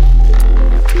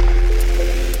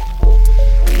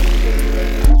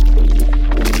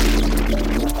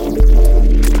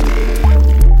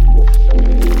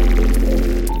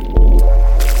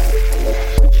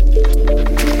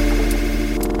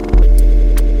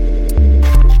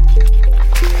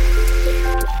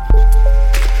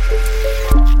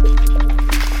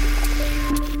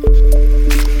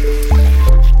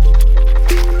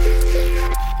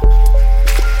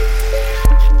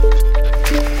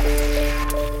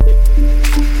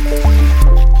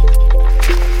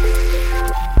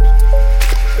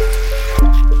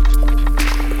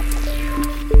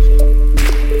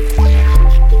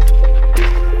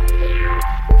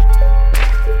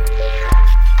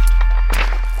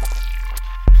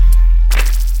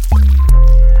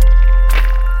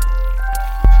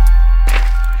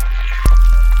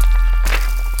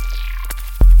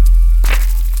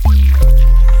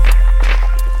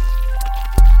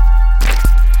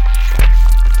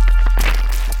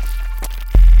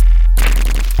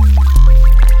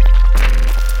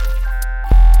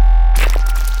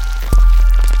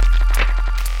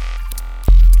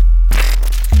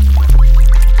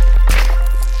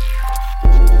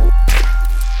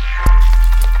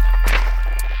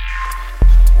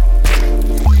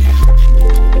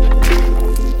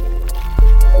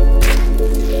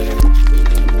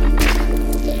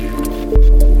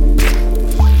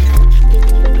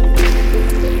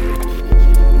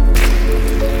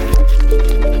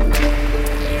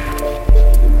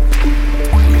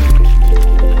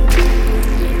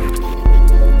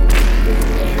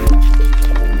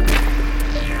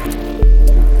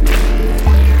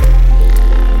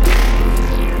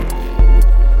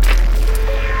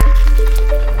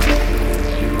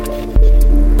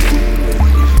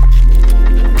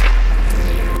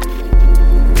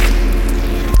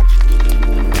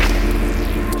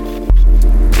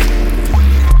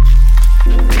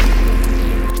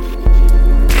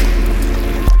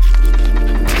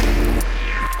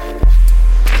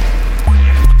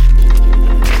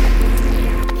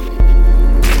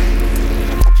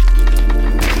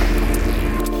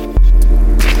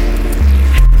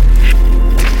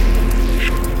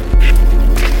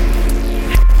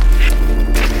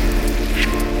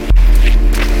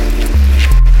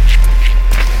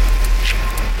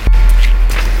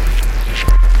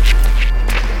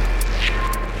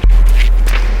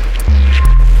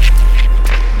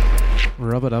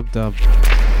 Rub-a-dub-dub.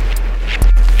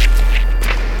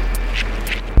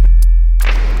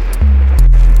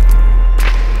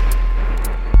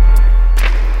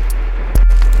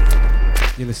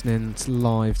 You're listening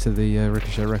live to the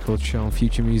Ricochet Records show on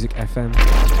Future Music FM.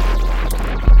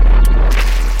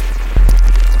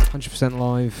 100%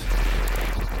 live.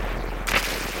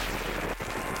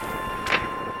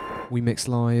 We mix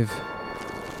live.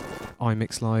 I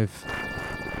mix live.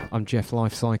 I'm Jeff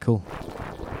Lifecycle.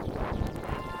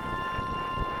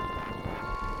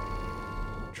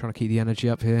 Trying to keep the energy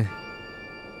up here.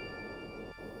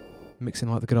 Mixing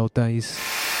like the good old days.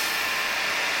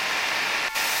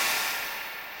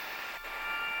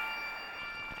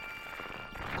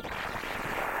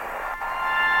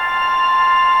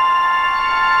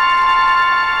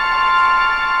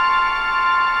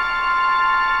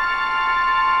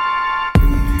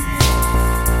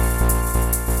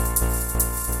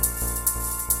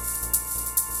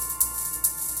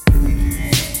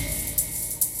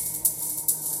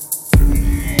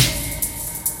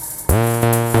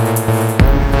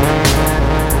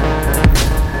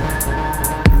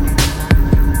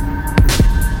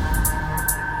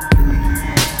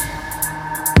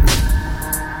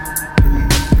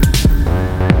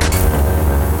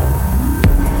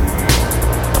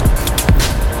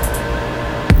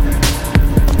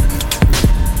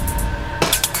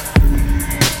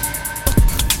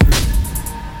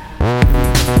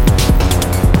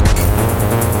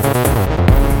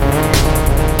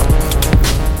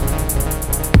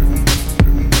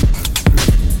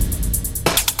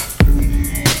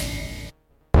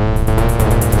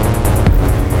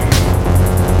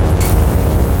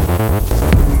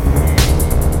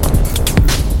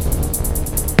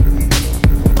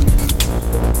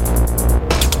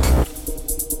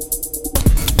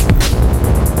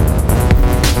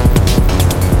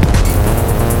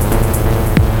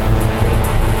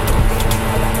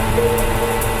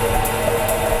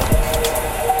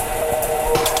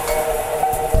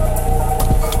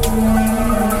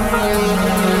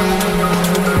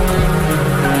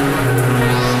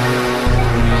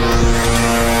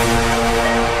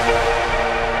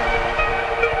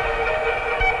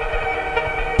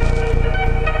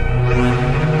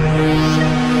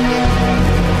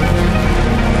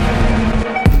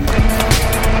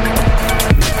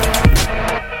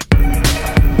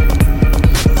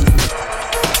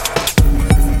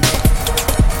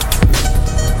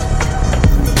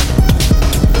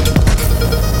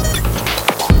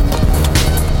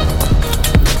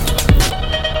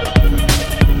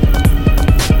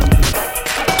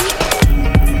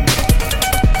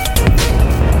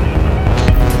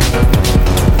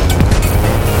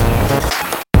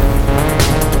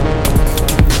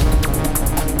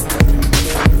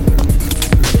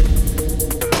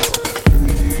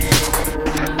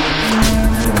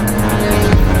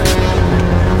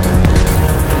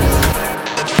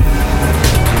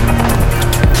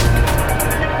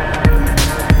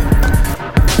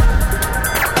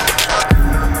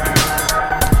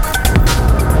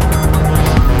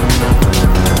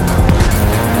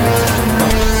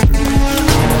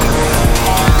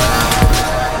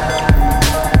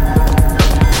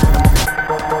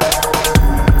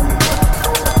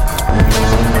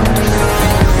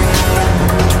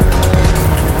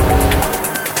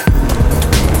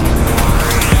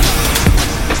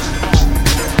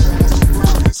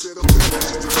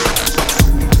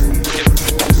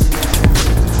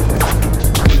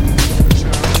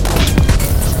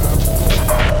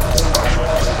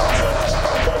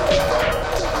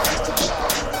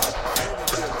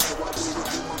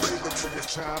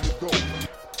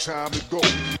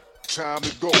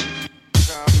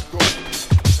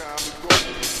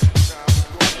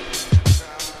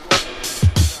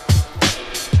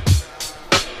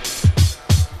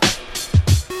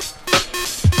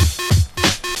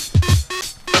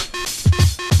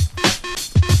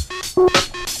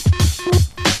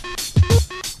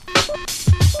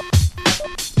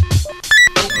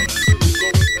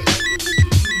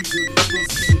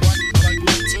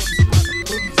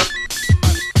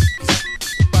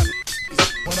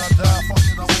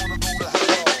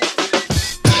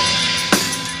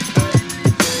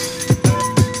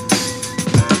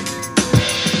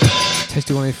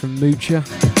 nasty one here from Moocher.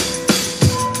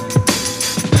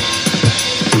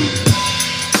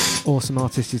 Awesome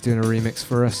artist, he's doing a remix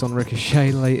for us on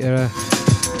Ricochet later,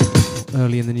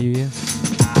 early in the new year.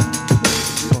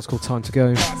 It's called Time to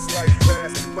Go.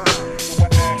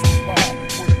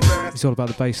 It's all about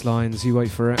the bass lines, you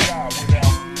wait for it.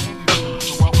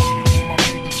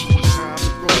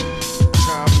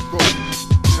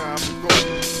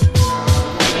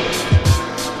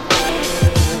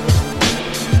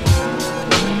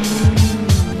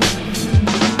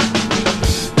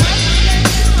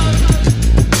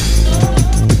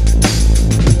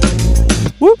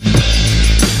 Whoop!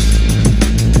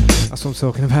 That's what I'm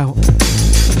talking about.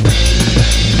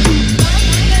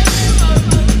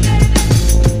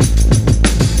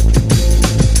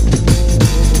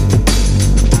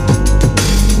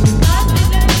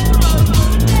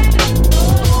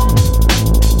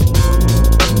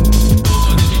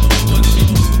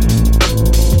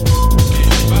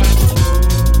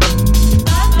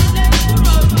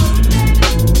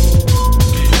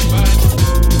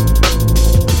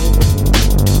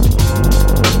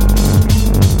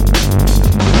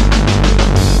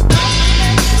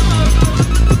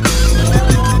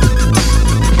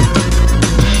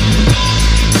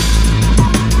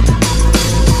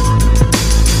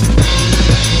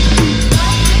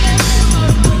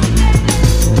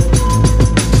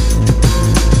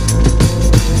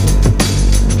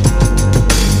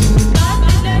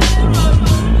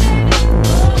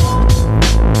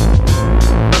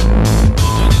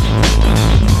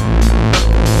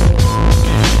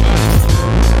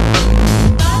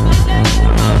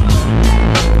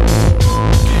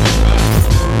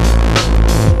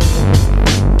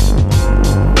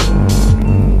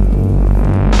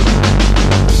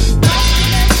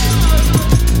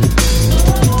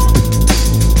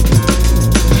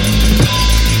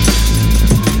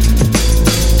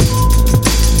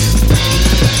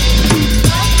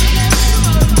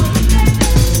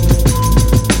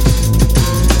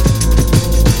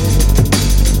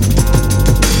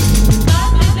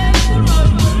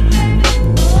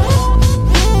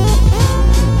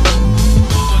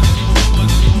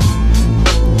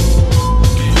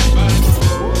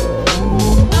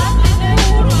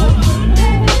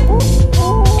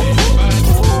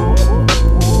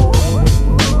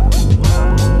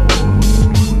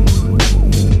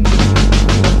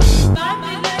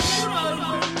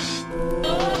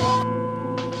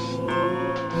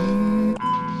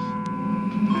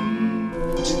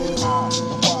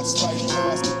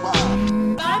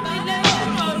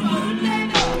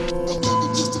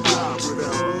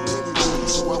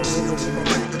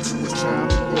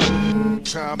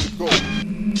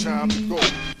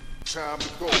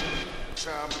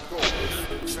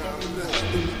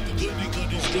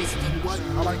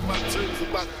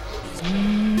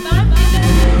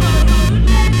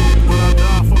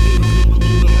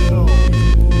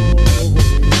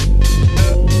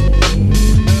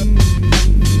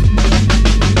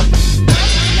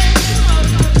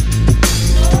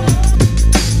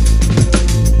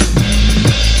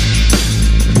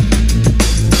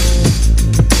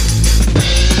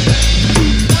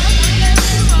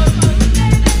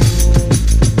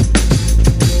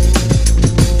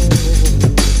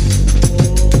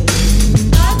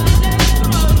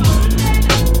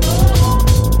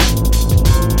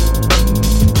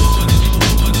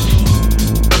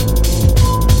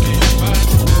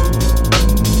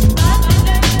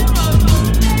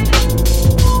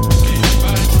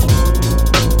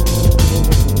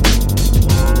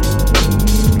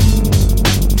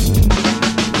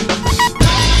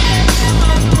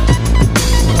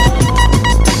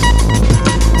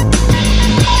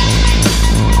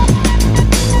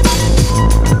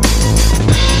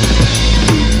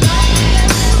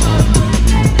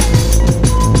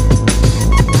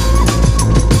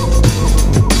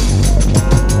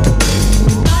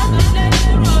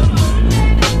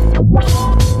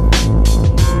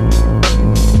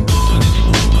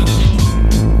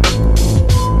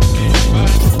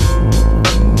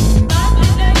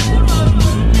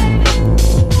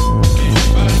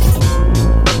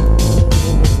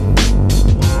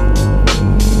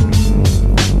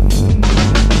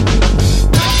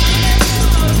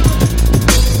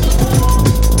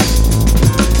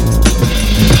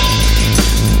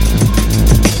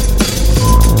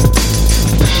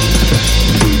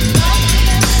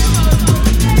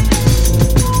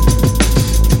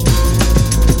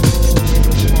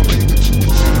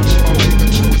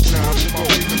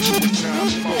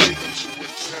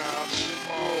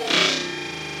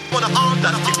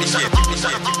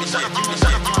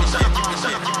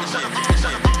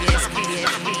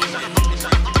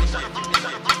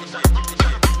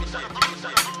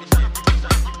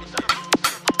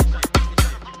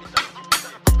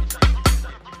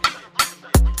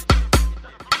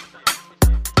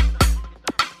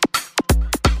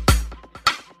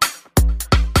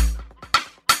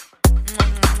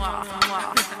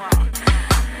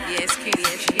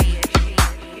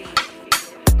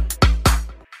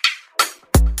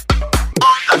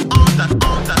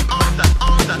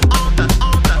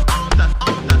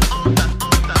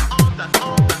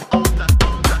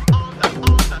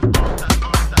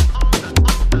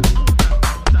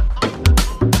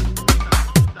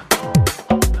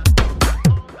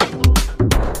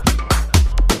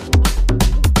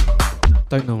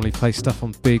 Don't normally play stuff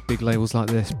on big labels like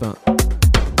this, but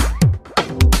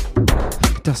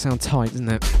it does sound tight, doesn't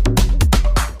it?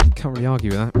 Can't really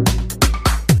argue with that.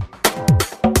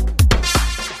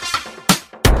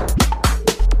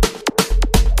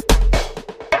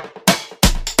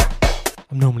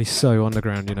 I'm normally so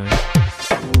underground, you know.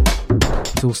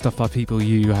 It's all stuff by people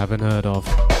you haven't heard of.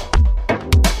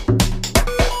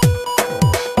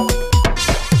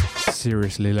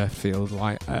 Seriously left field,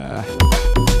 like,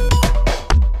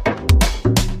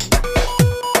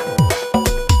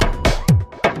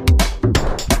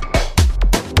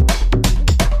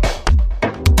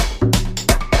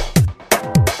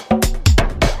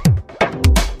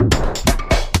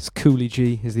 Cooley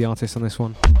G is the artist on this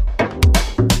one.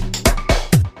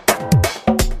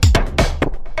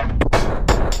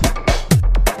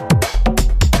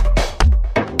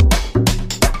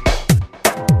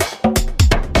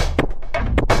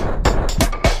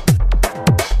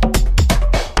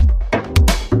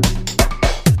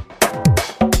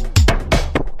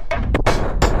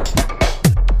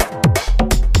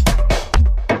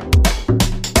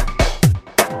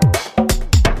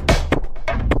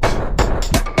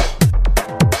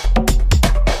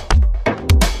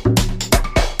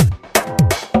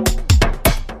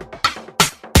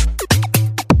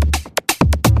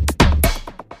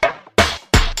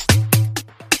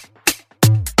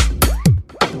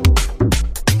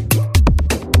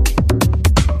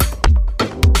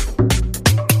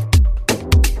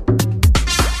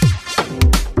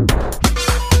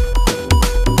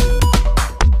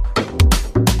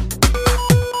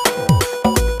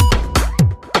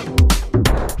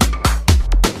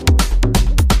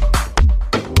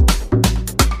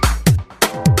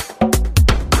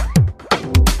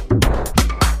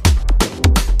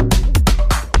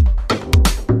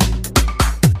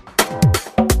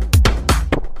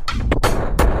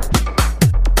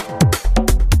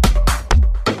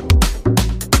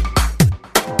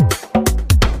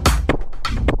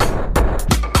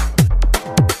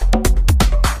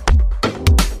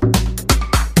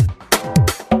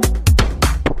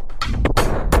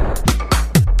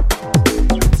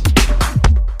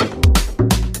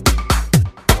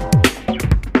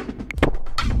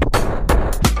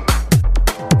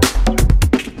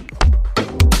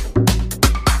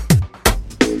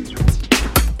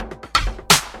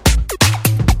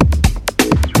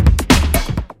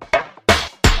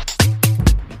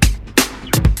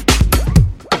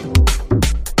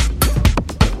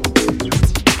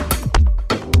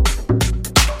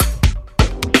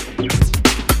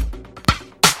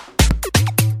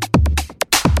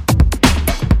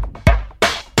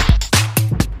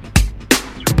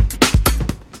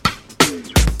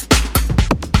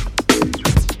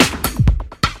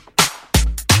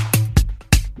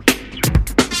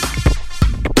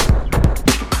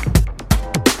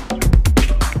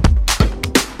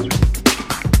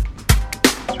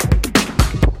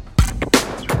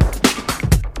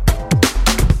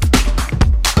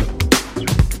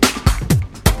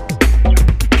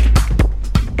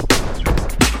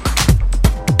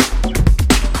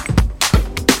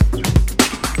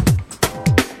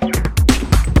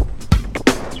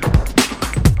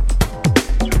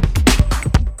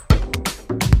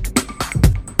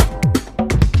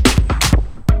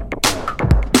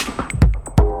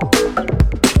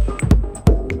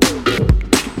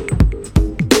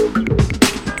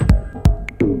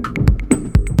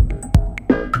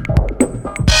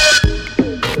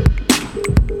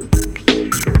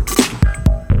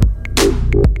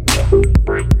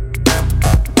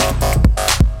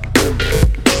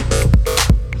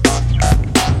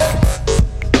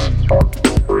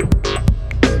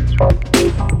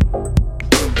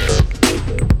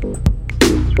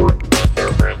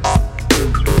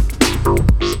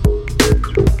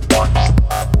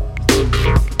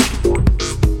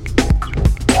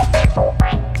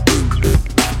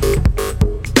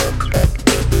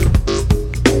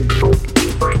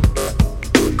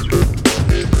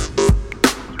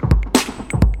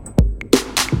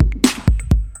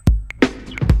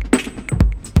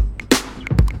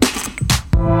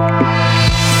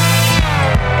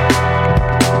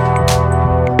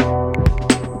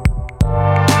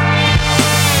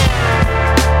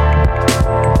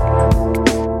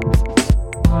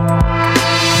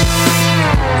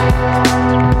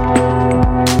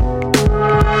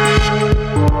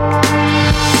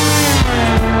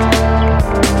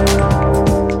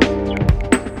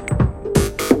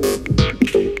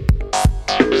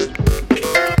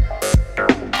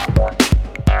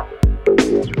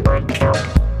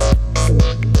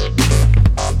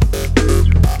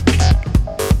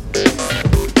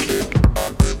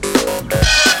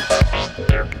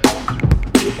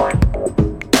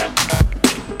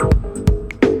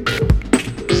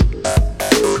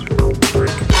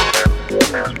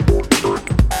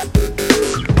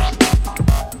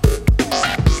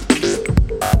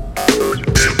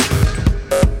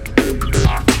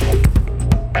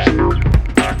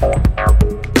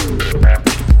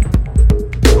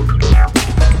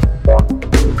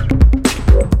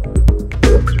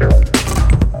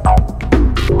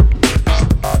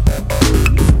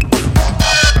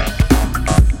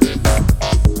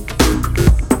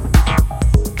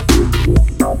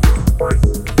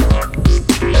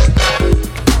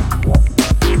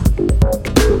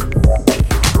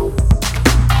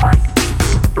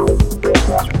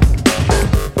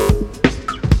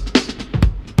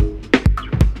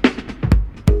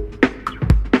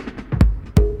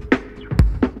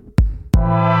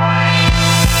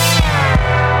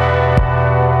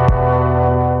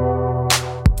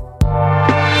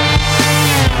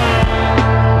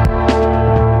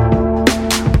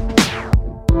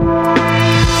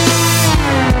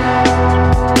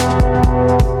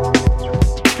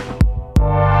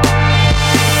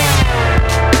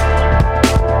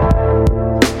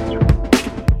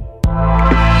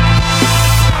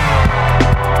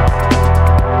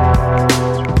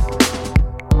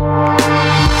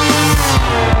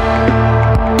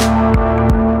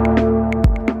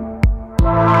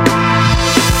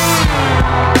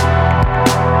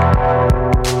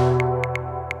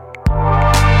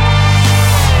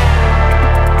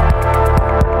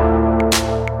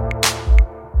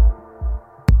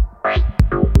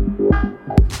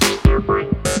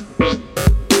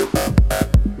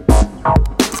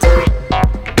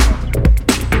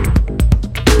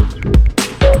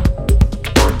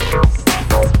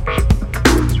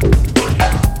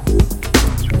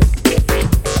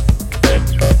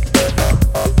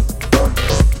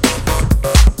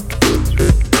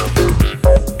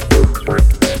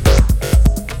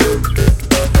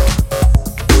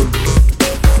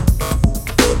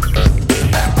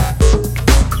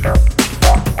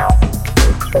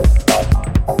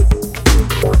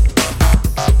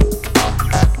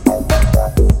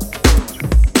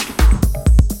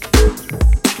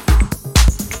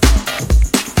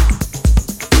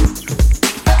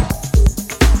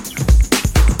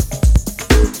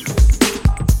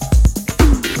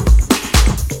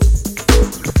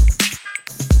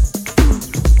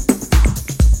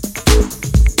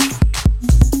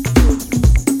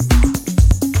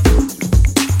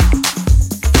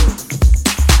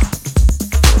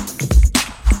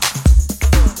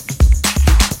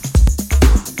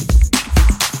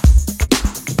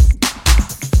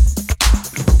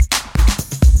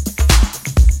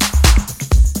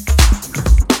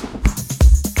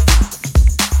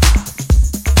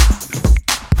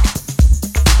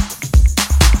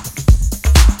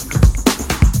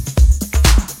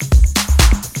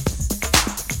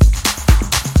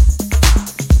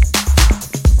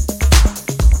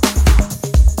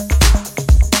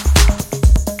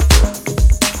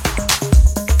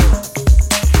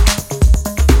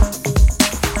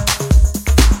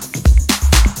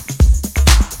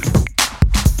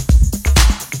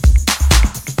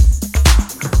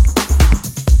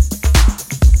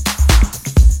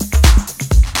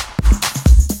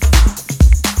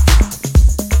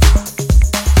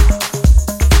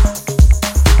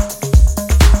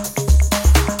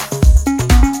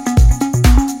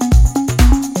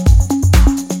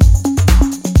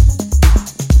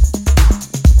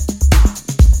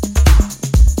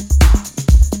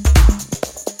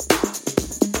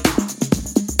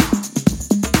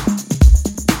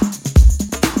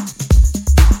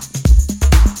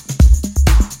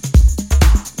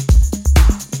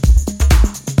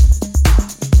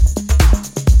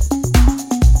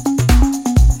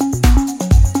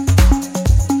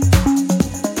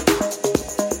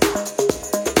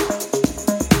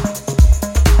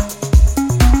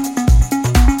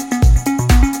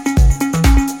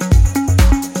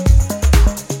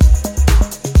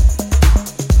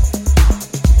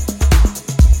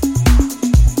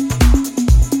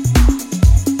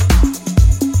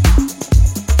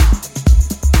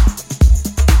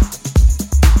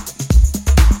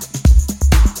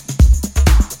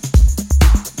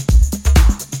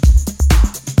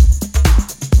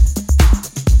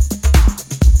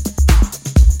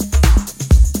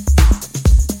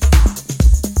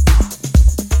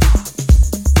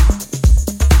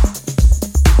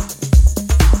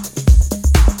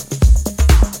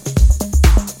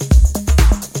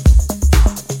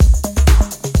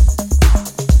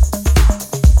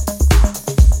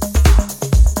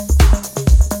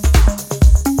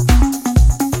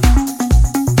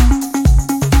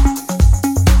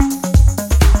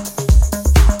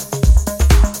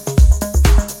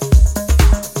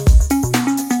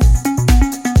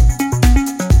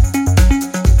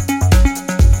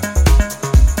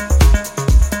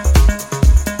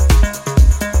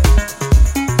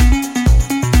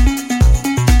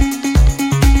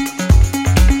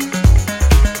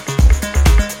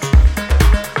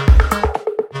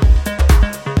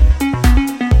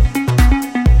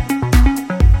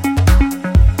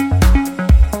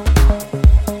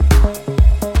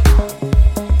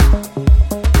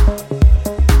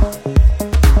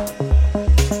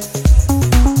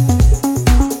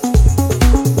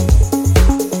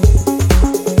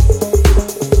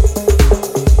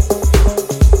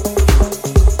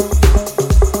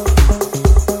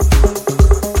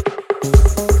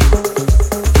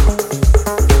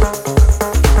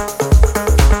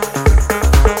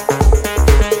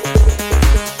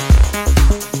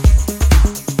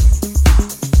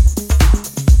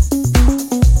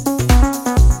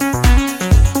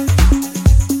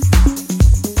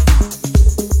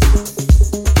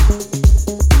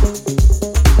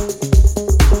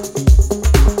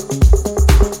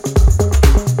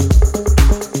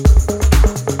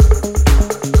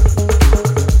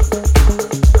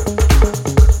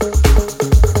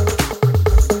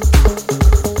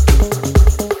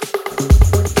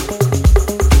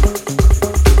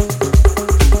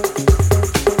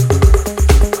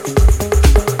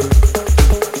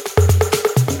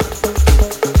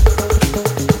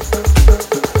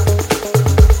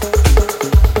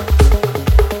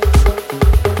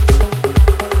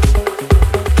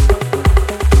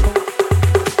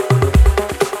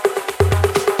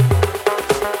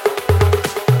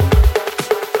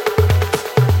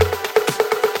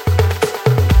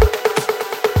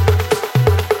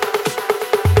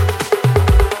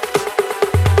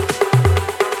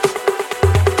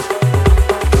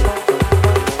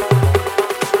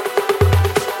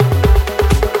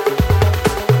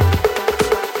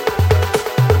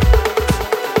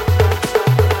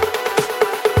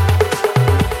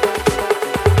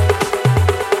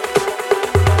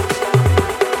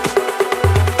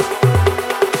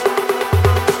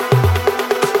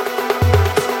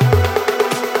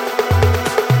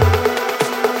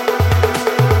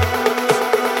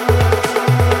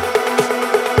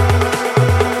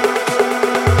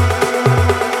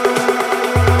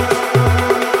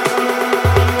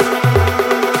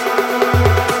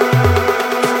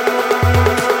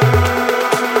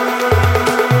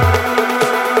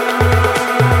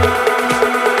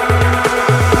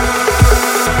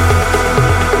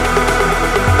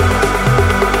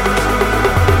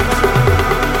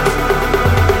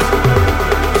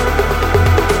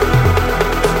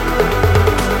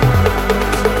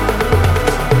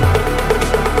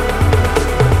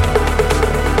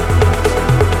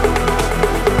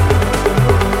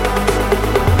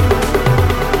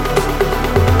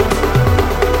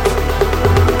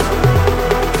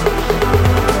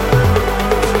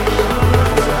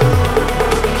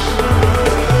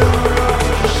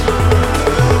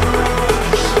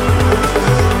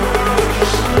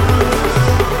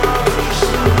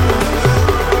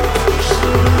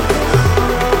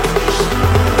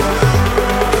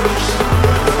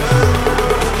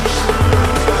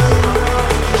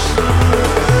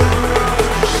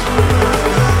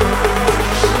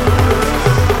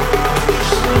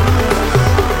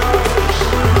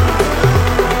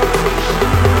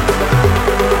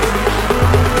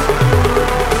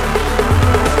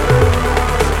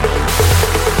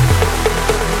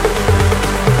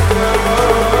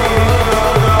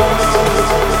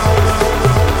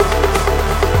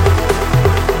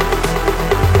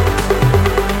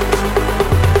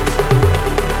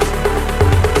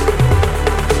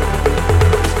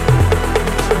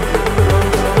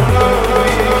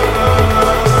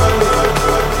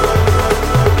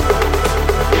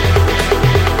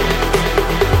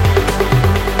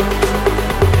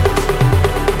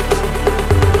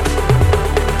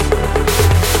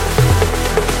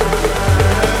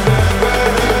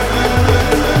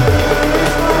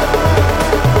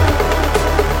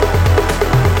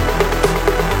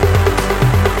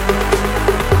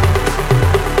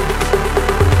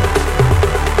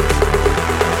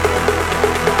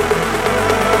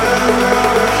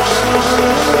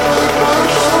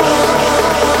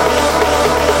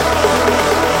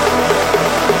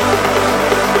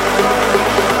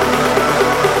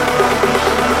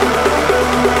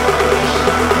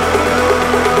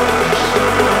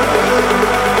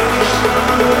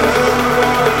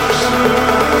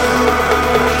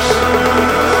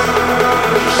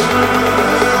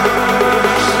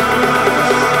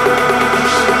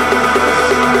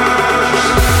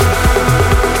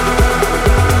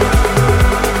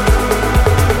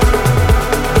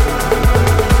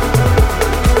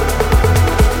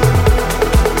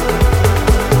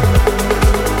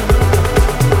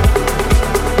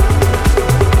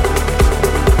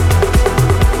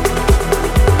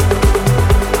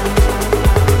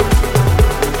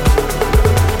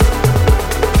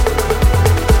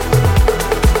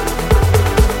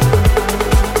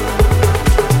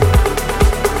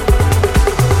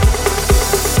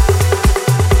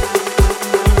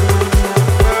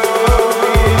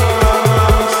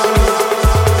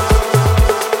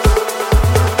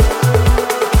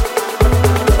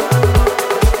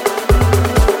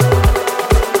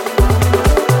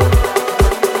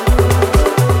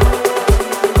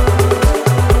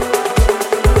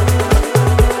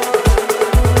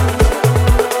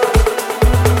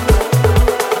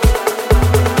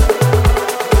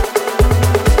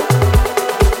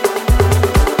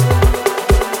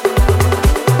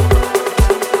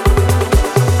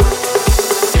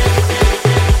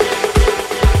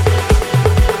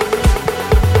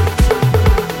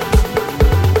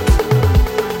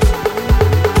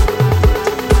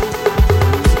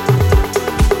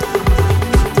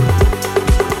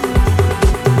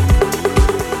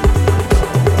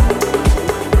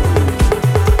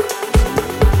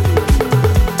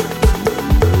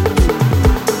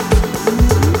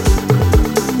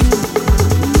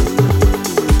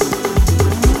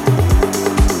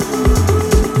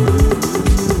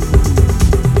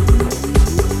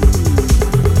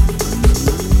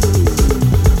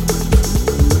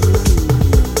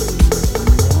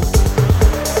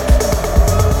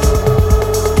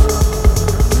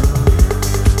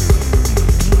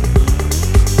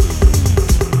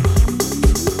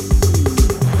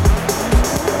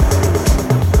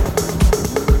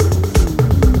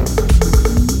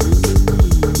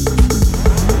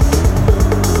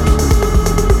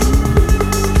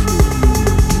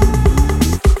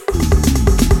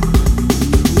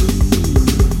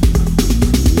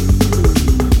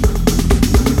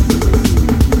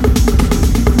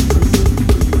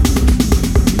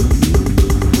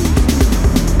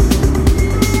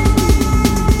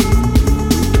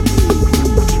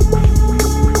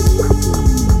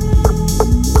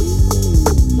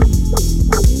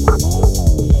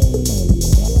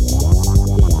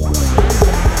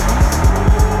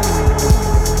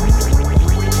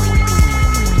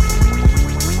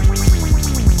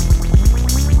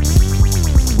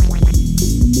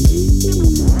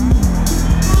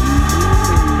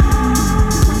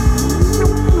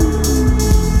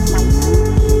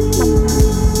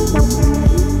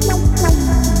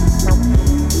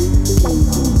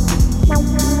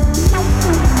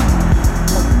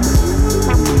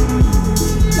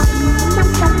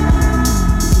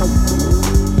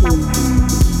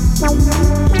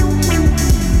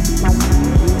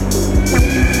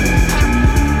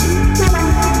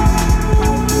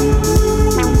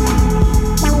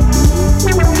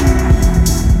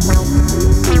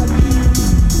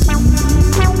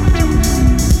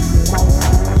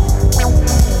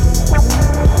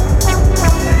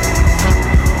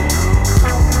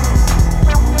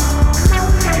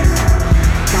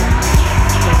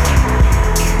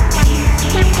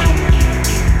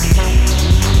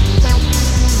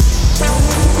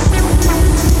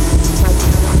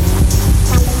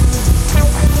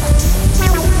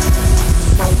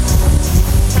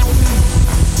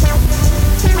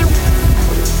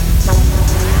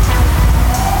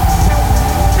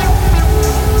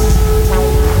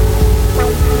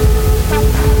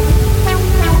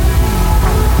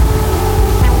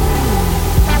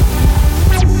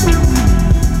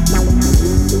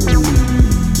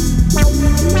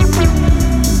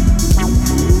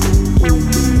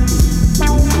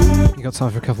 You got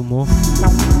time for a couple more? This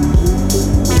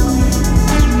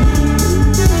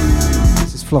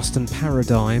is Floston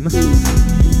Paradigm.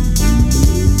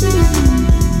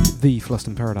 The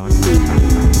Floston Paradigm.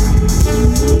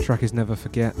 The track is Never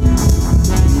Forget.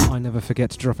 I never forget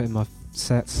to drop it in my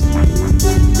sets.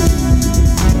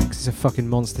 It's a fucking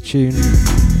monster tune.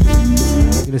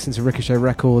 You listen to Ricochet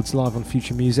Records live on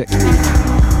Future Music.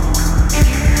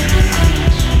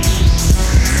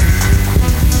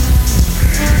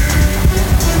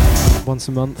 Once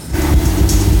a month.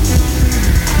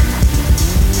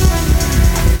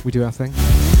 We do our thing.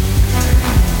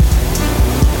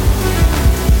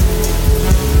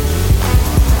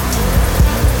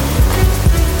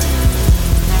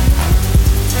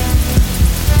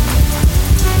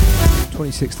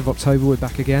 Of October, we're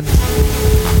back again.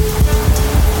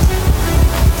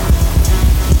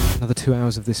 Another 2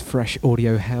 hours of this fresh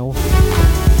audio hell.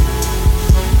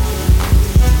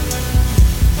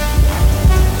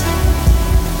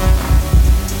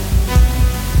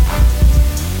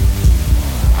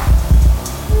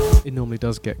 It normally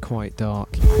does get quite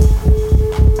dark.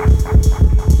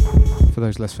 For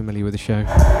those less familiar with the show.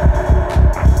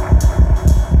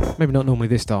 Maybe not normally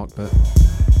this dark, but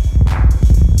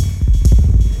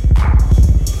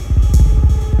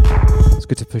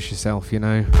good to push yourself, you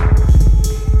know.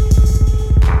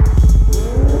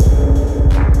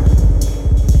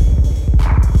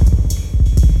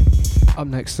 Up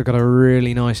next, I've got a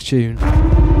really nice tune.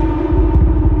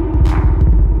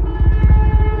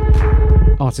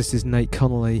 Artist is Nate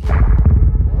Connolly.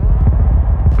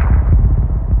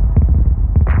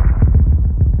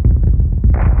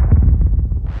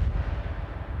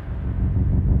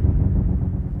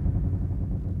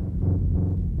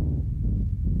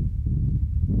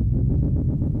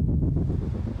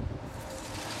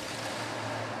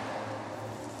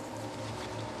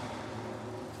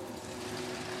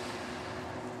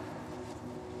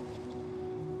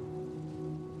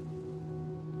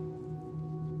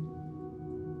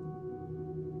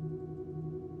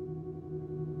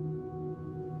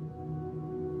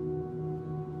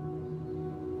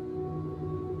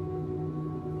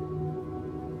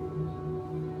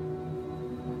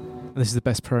 This is the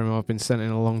best promo I've been sent in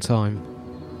a long time.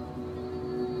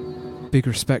 Big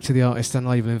respect to the artist and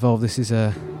label involved. This is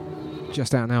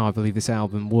just out now, I believe, this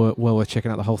album. Well worth checking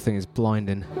out. The whole thing is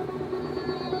blinding.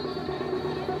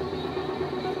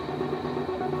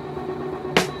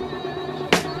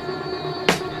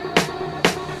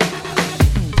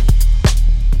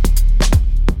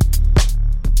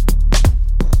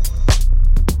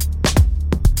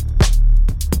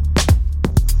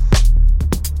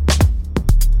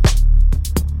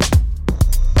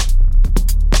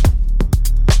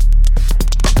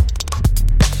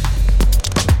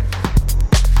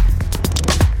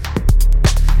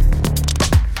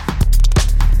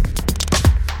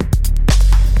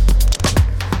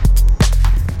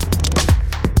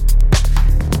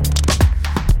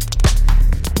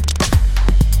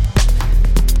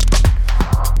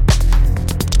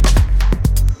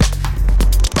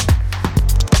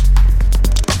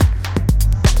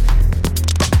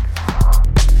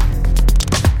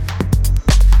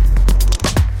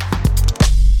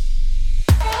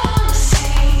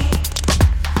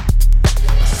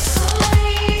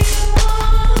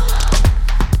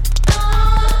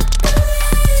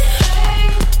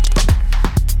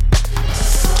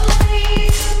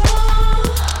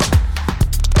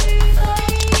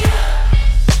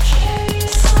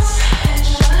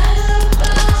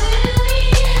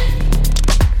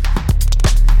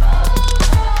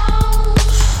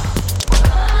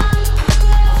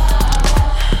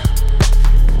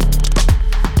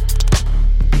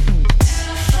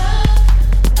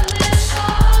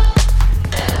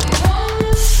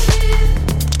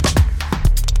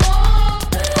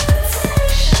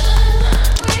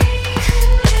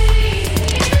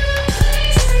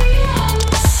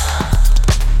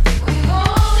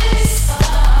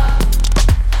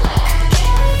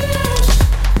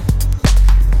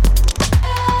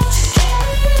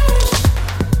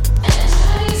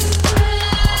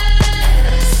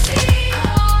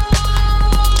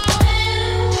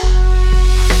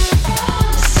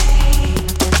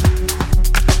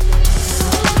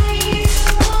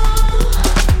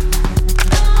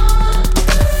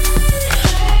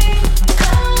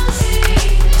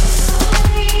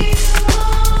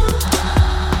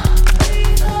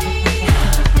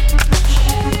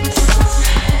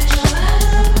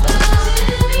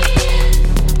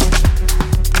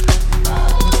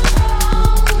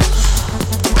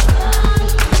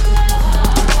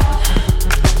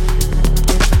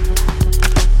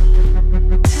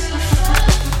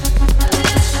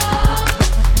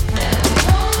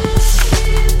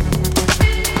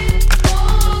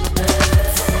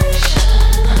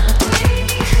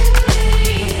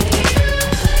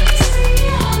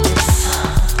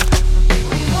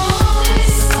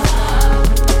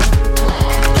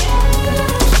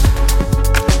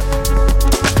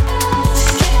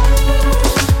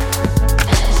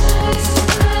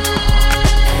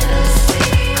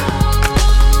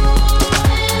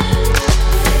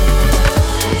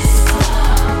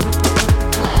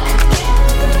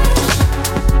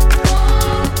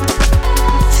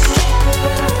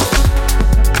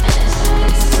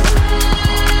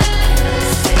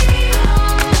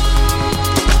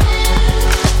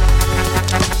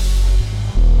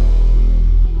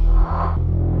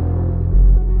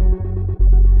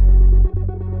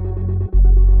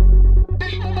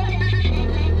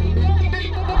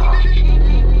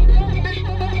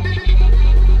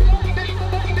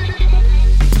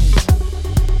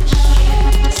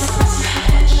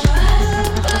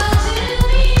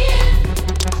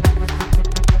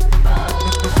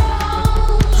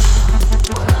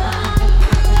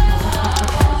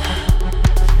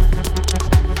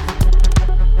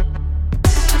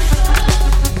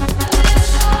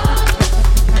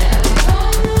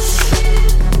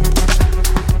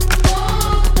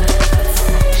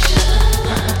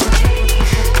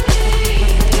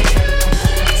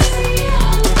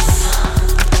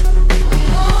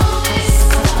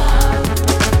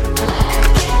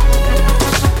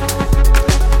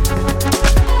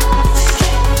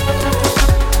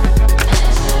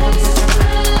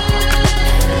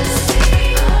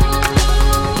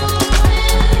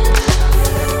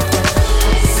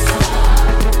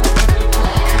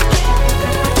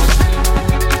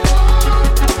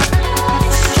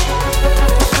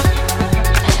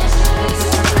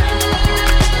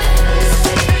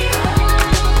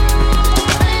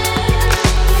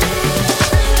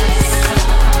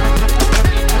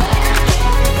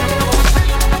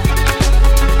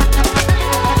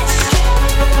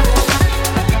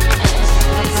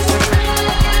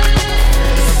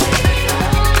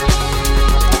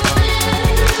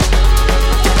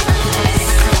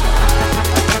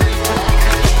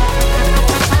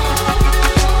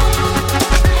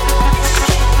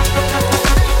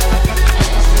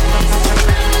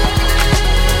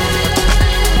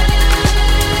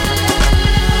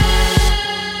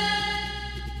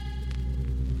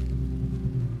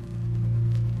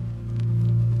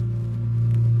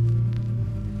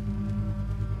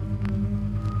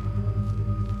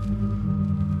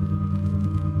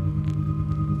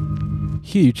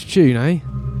 Huge tune, eh?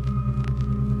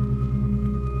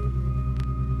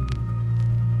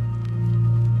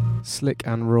 Slick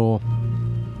and raw.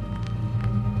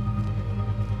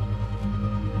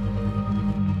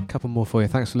 Couple more for you.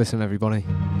 Thanks for listening, everybody.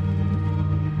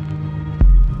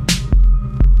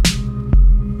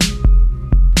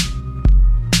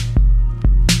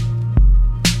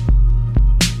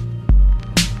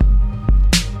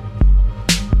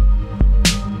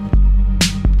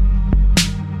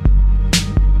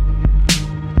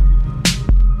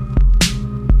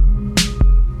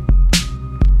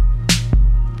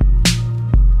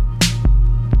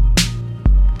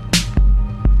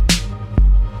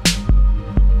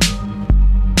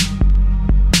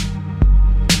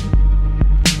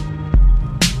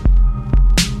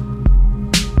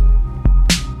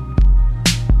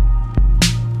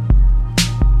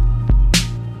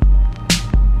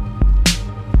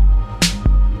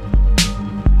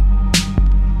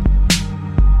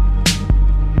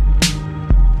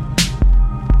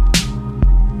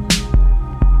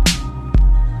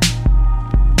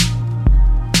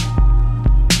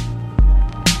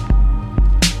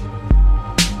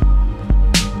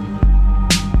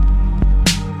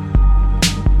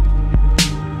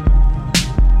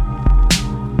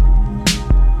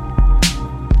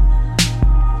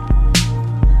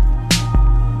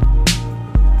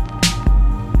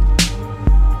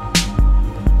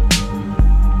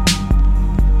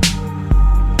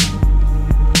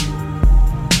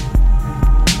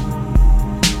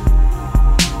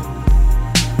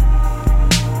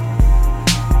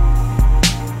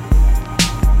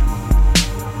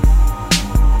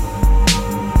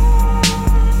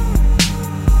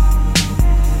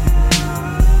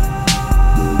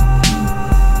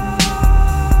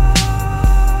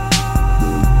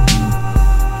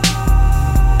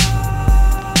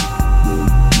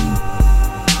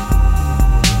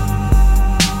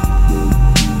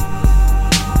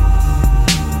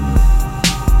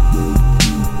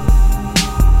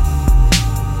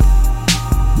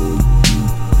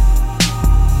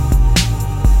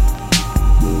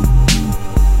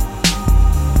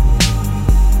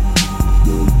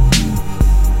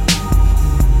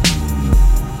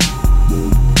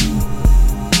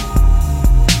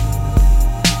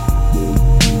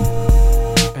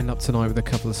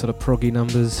 Sort of proggy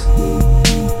numbers.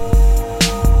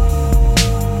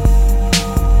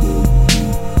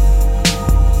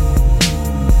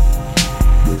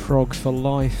 Prog for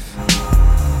life.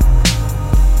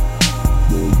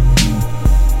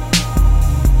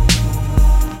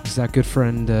 This is our good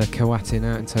friend Kawatin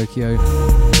out in Tokyo.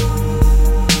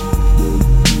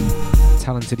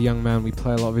 Talented young man, we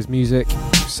play a lot of his music,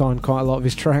 signed quite a lot of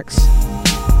his tracks.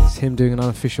 It's him doing an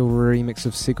unofficial remix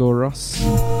of Sigur Rós.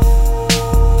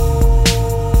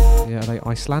 Yeah, are they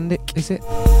Icelandic, is it?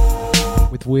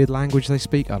 With weird language they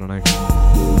speak? I don't know.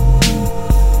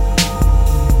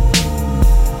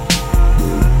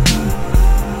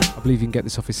 I believe you can get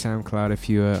this off his SoundCloud if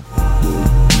you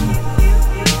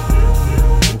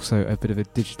also a bit of a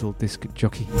digital disc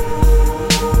jockey.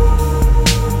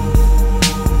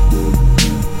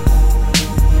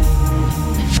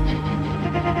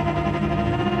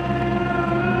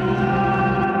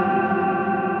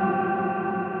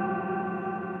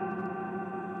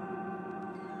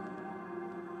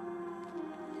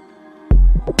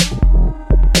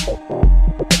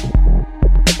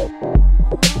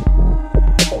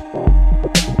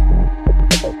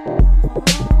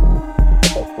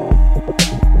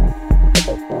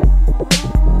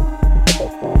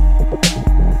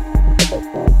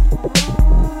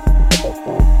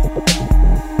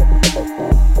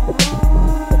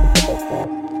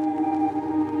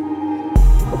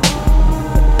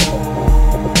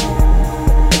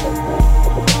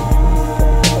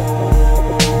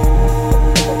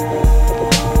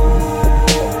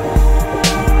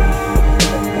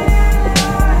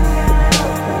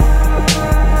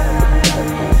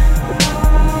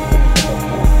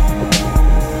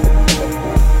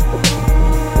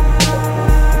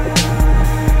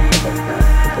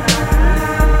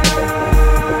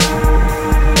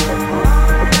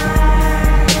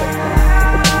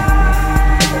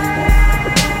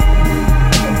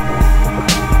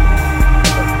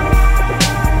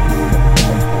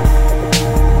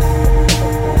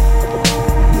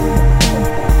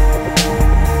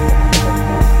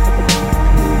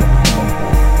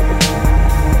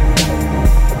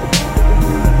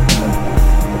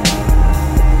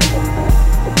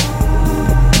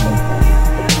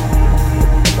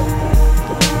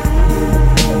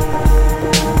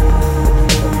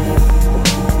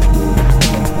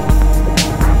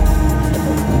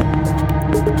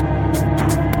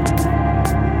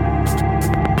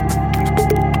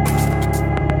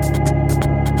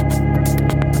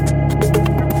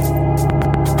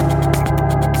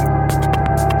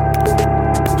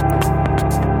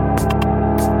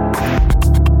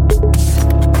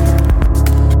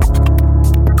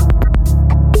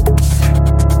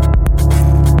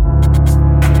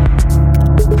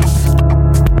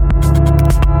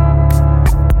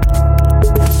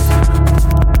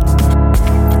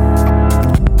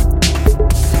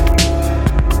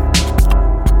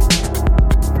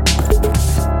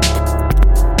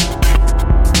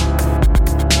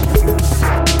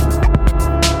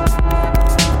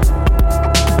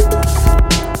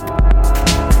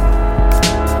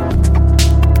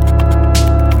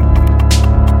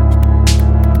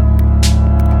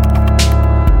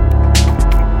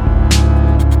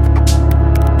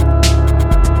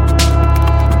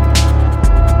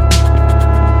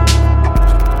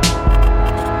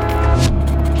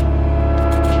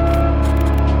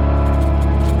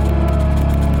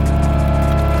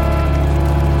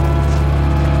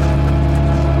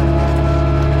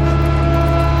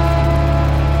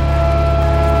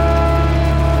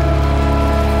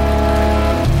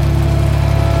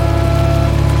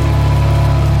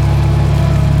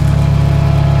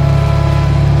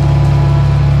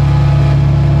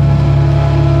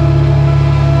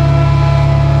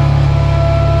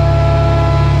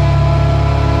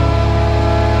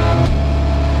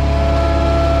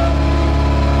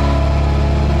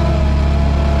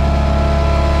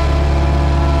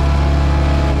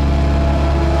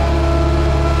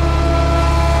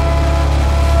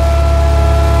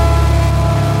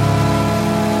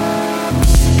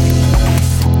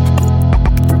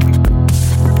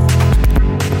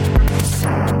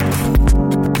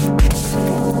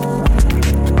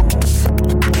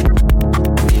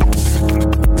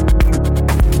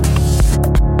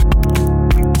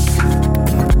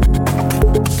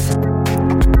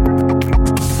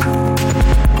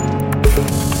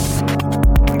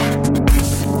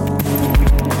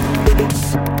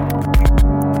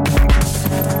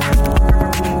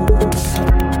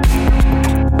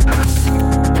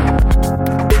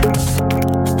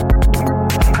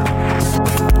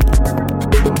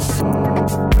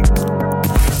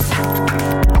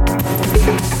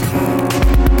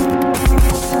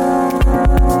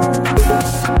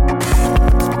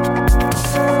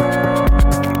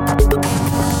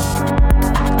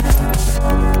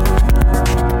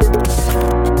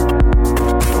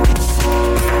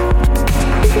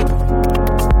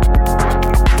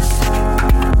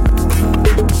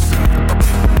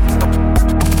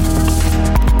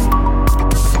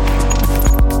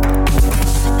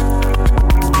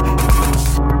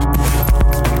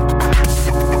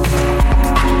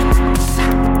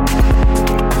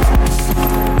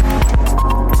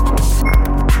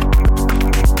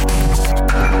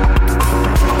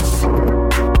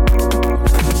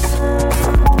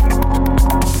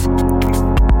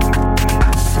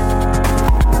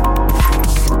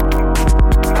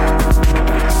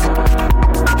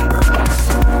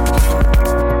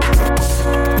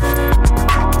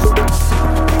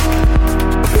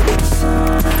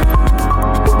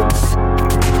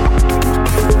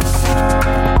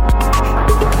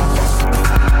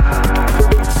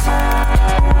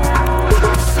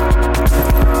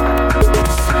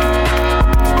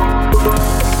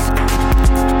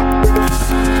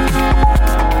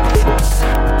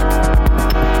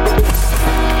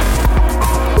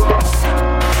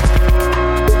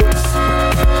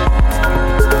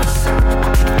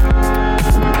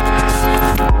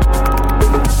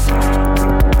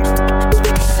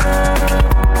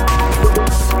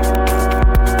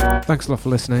 Thanks a lot for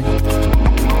listening.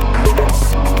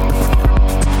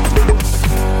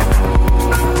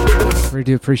 Really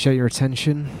do appreciate your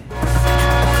attention.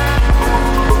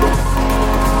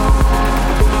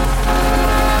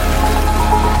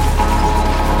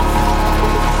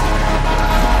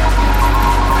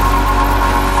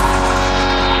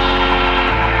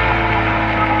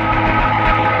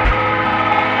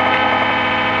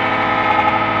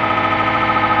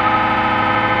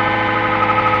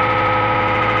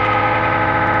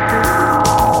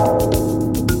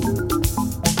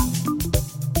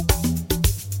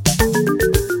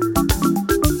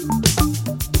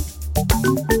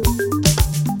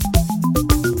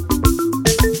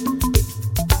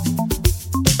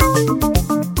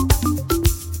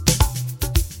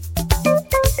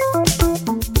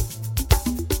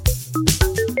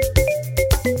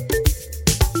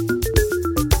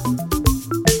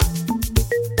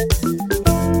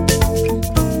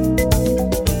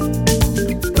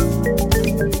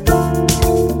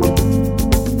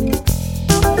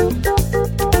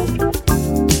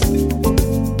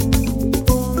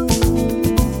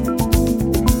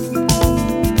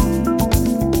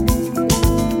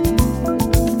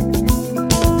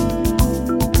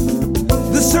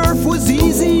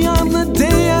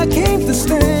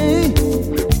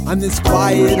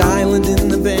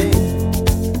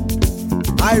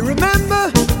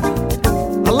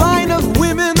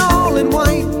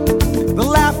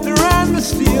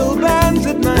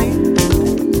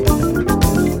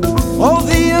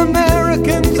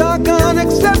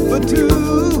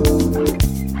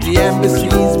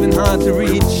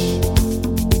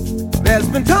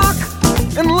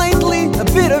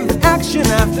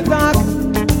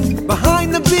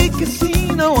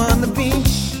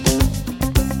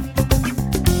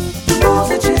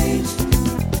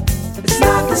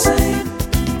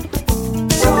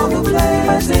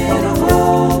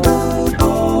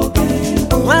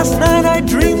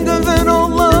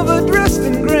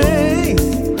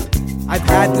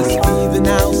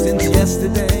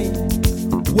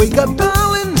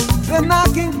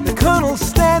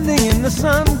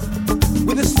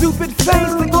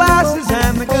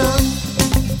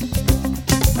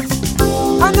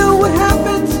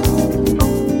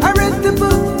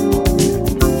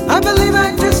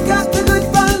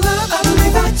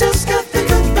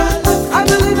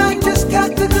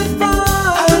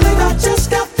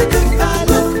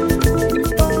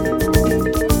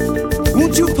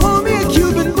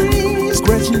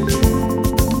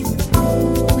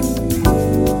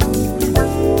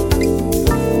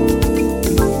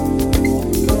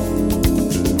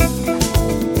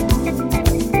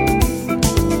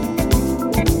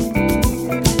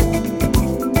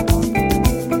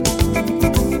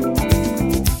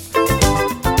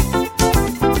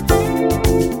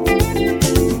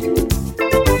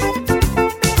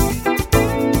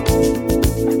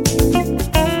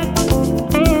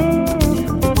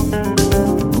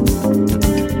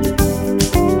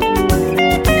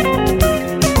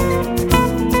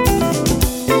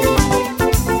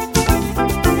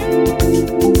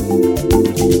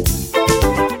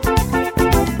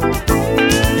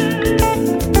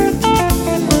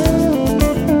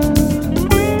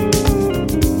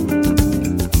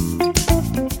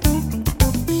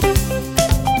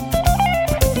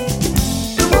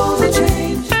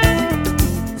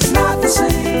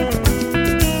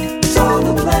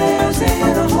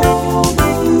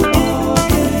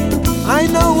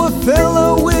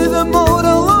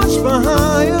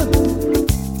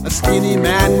 skinny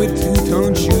man with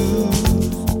two-tone shoes.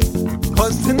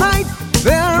 'Cause tonight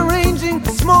they're arranging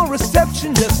a small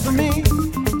reception just for me.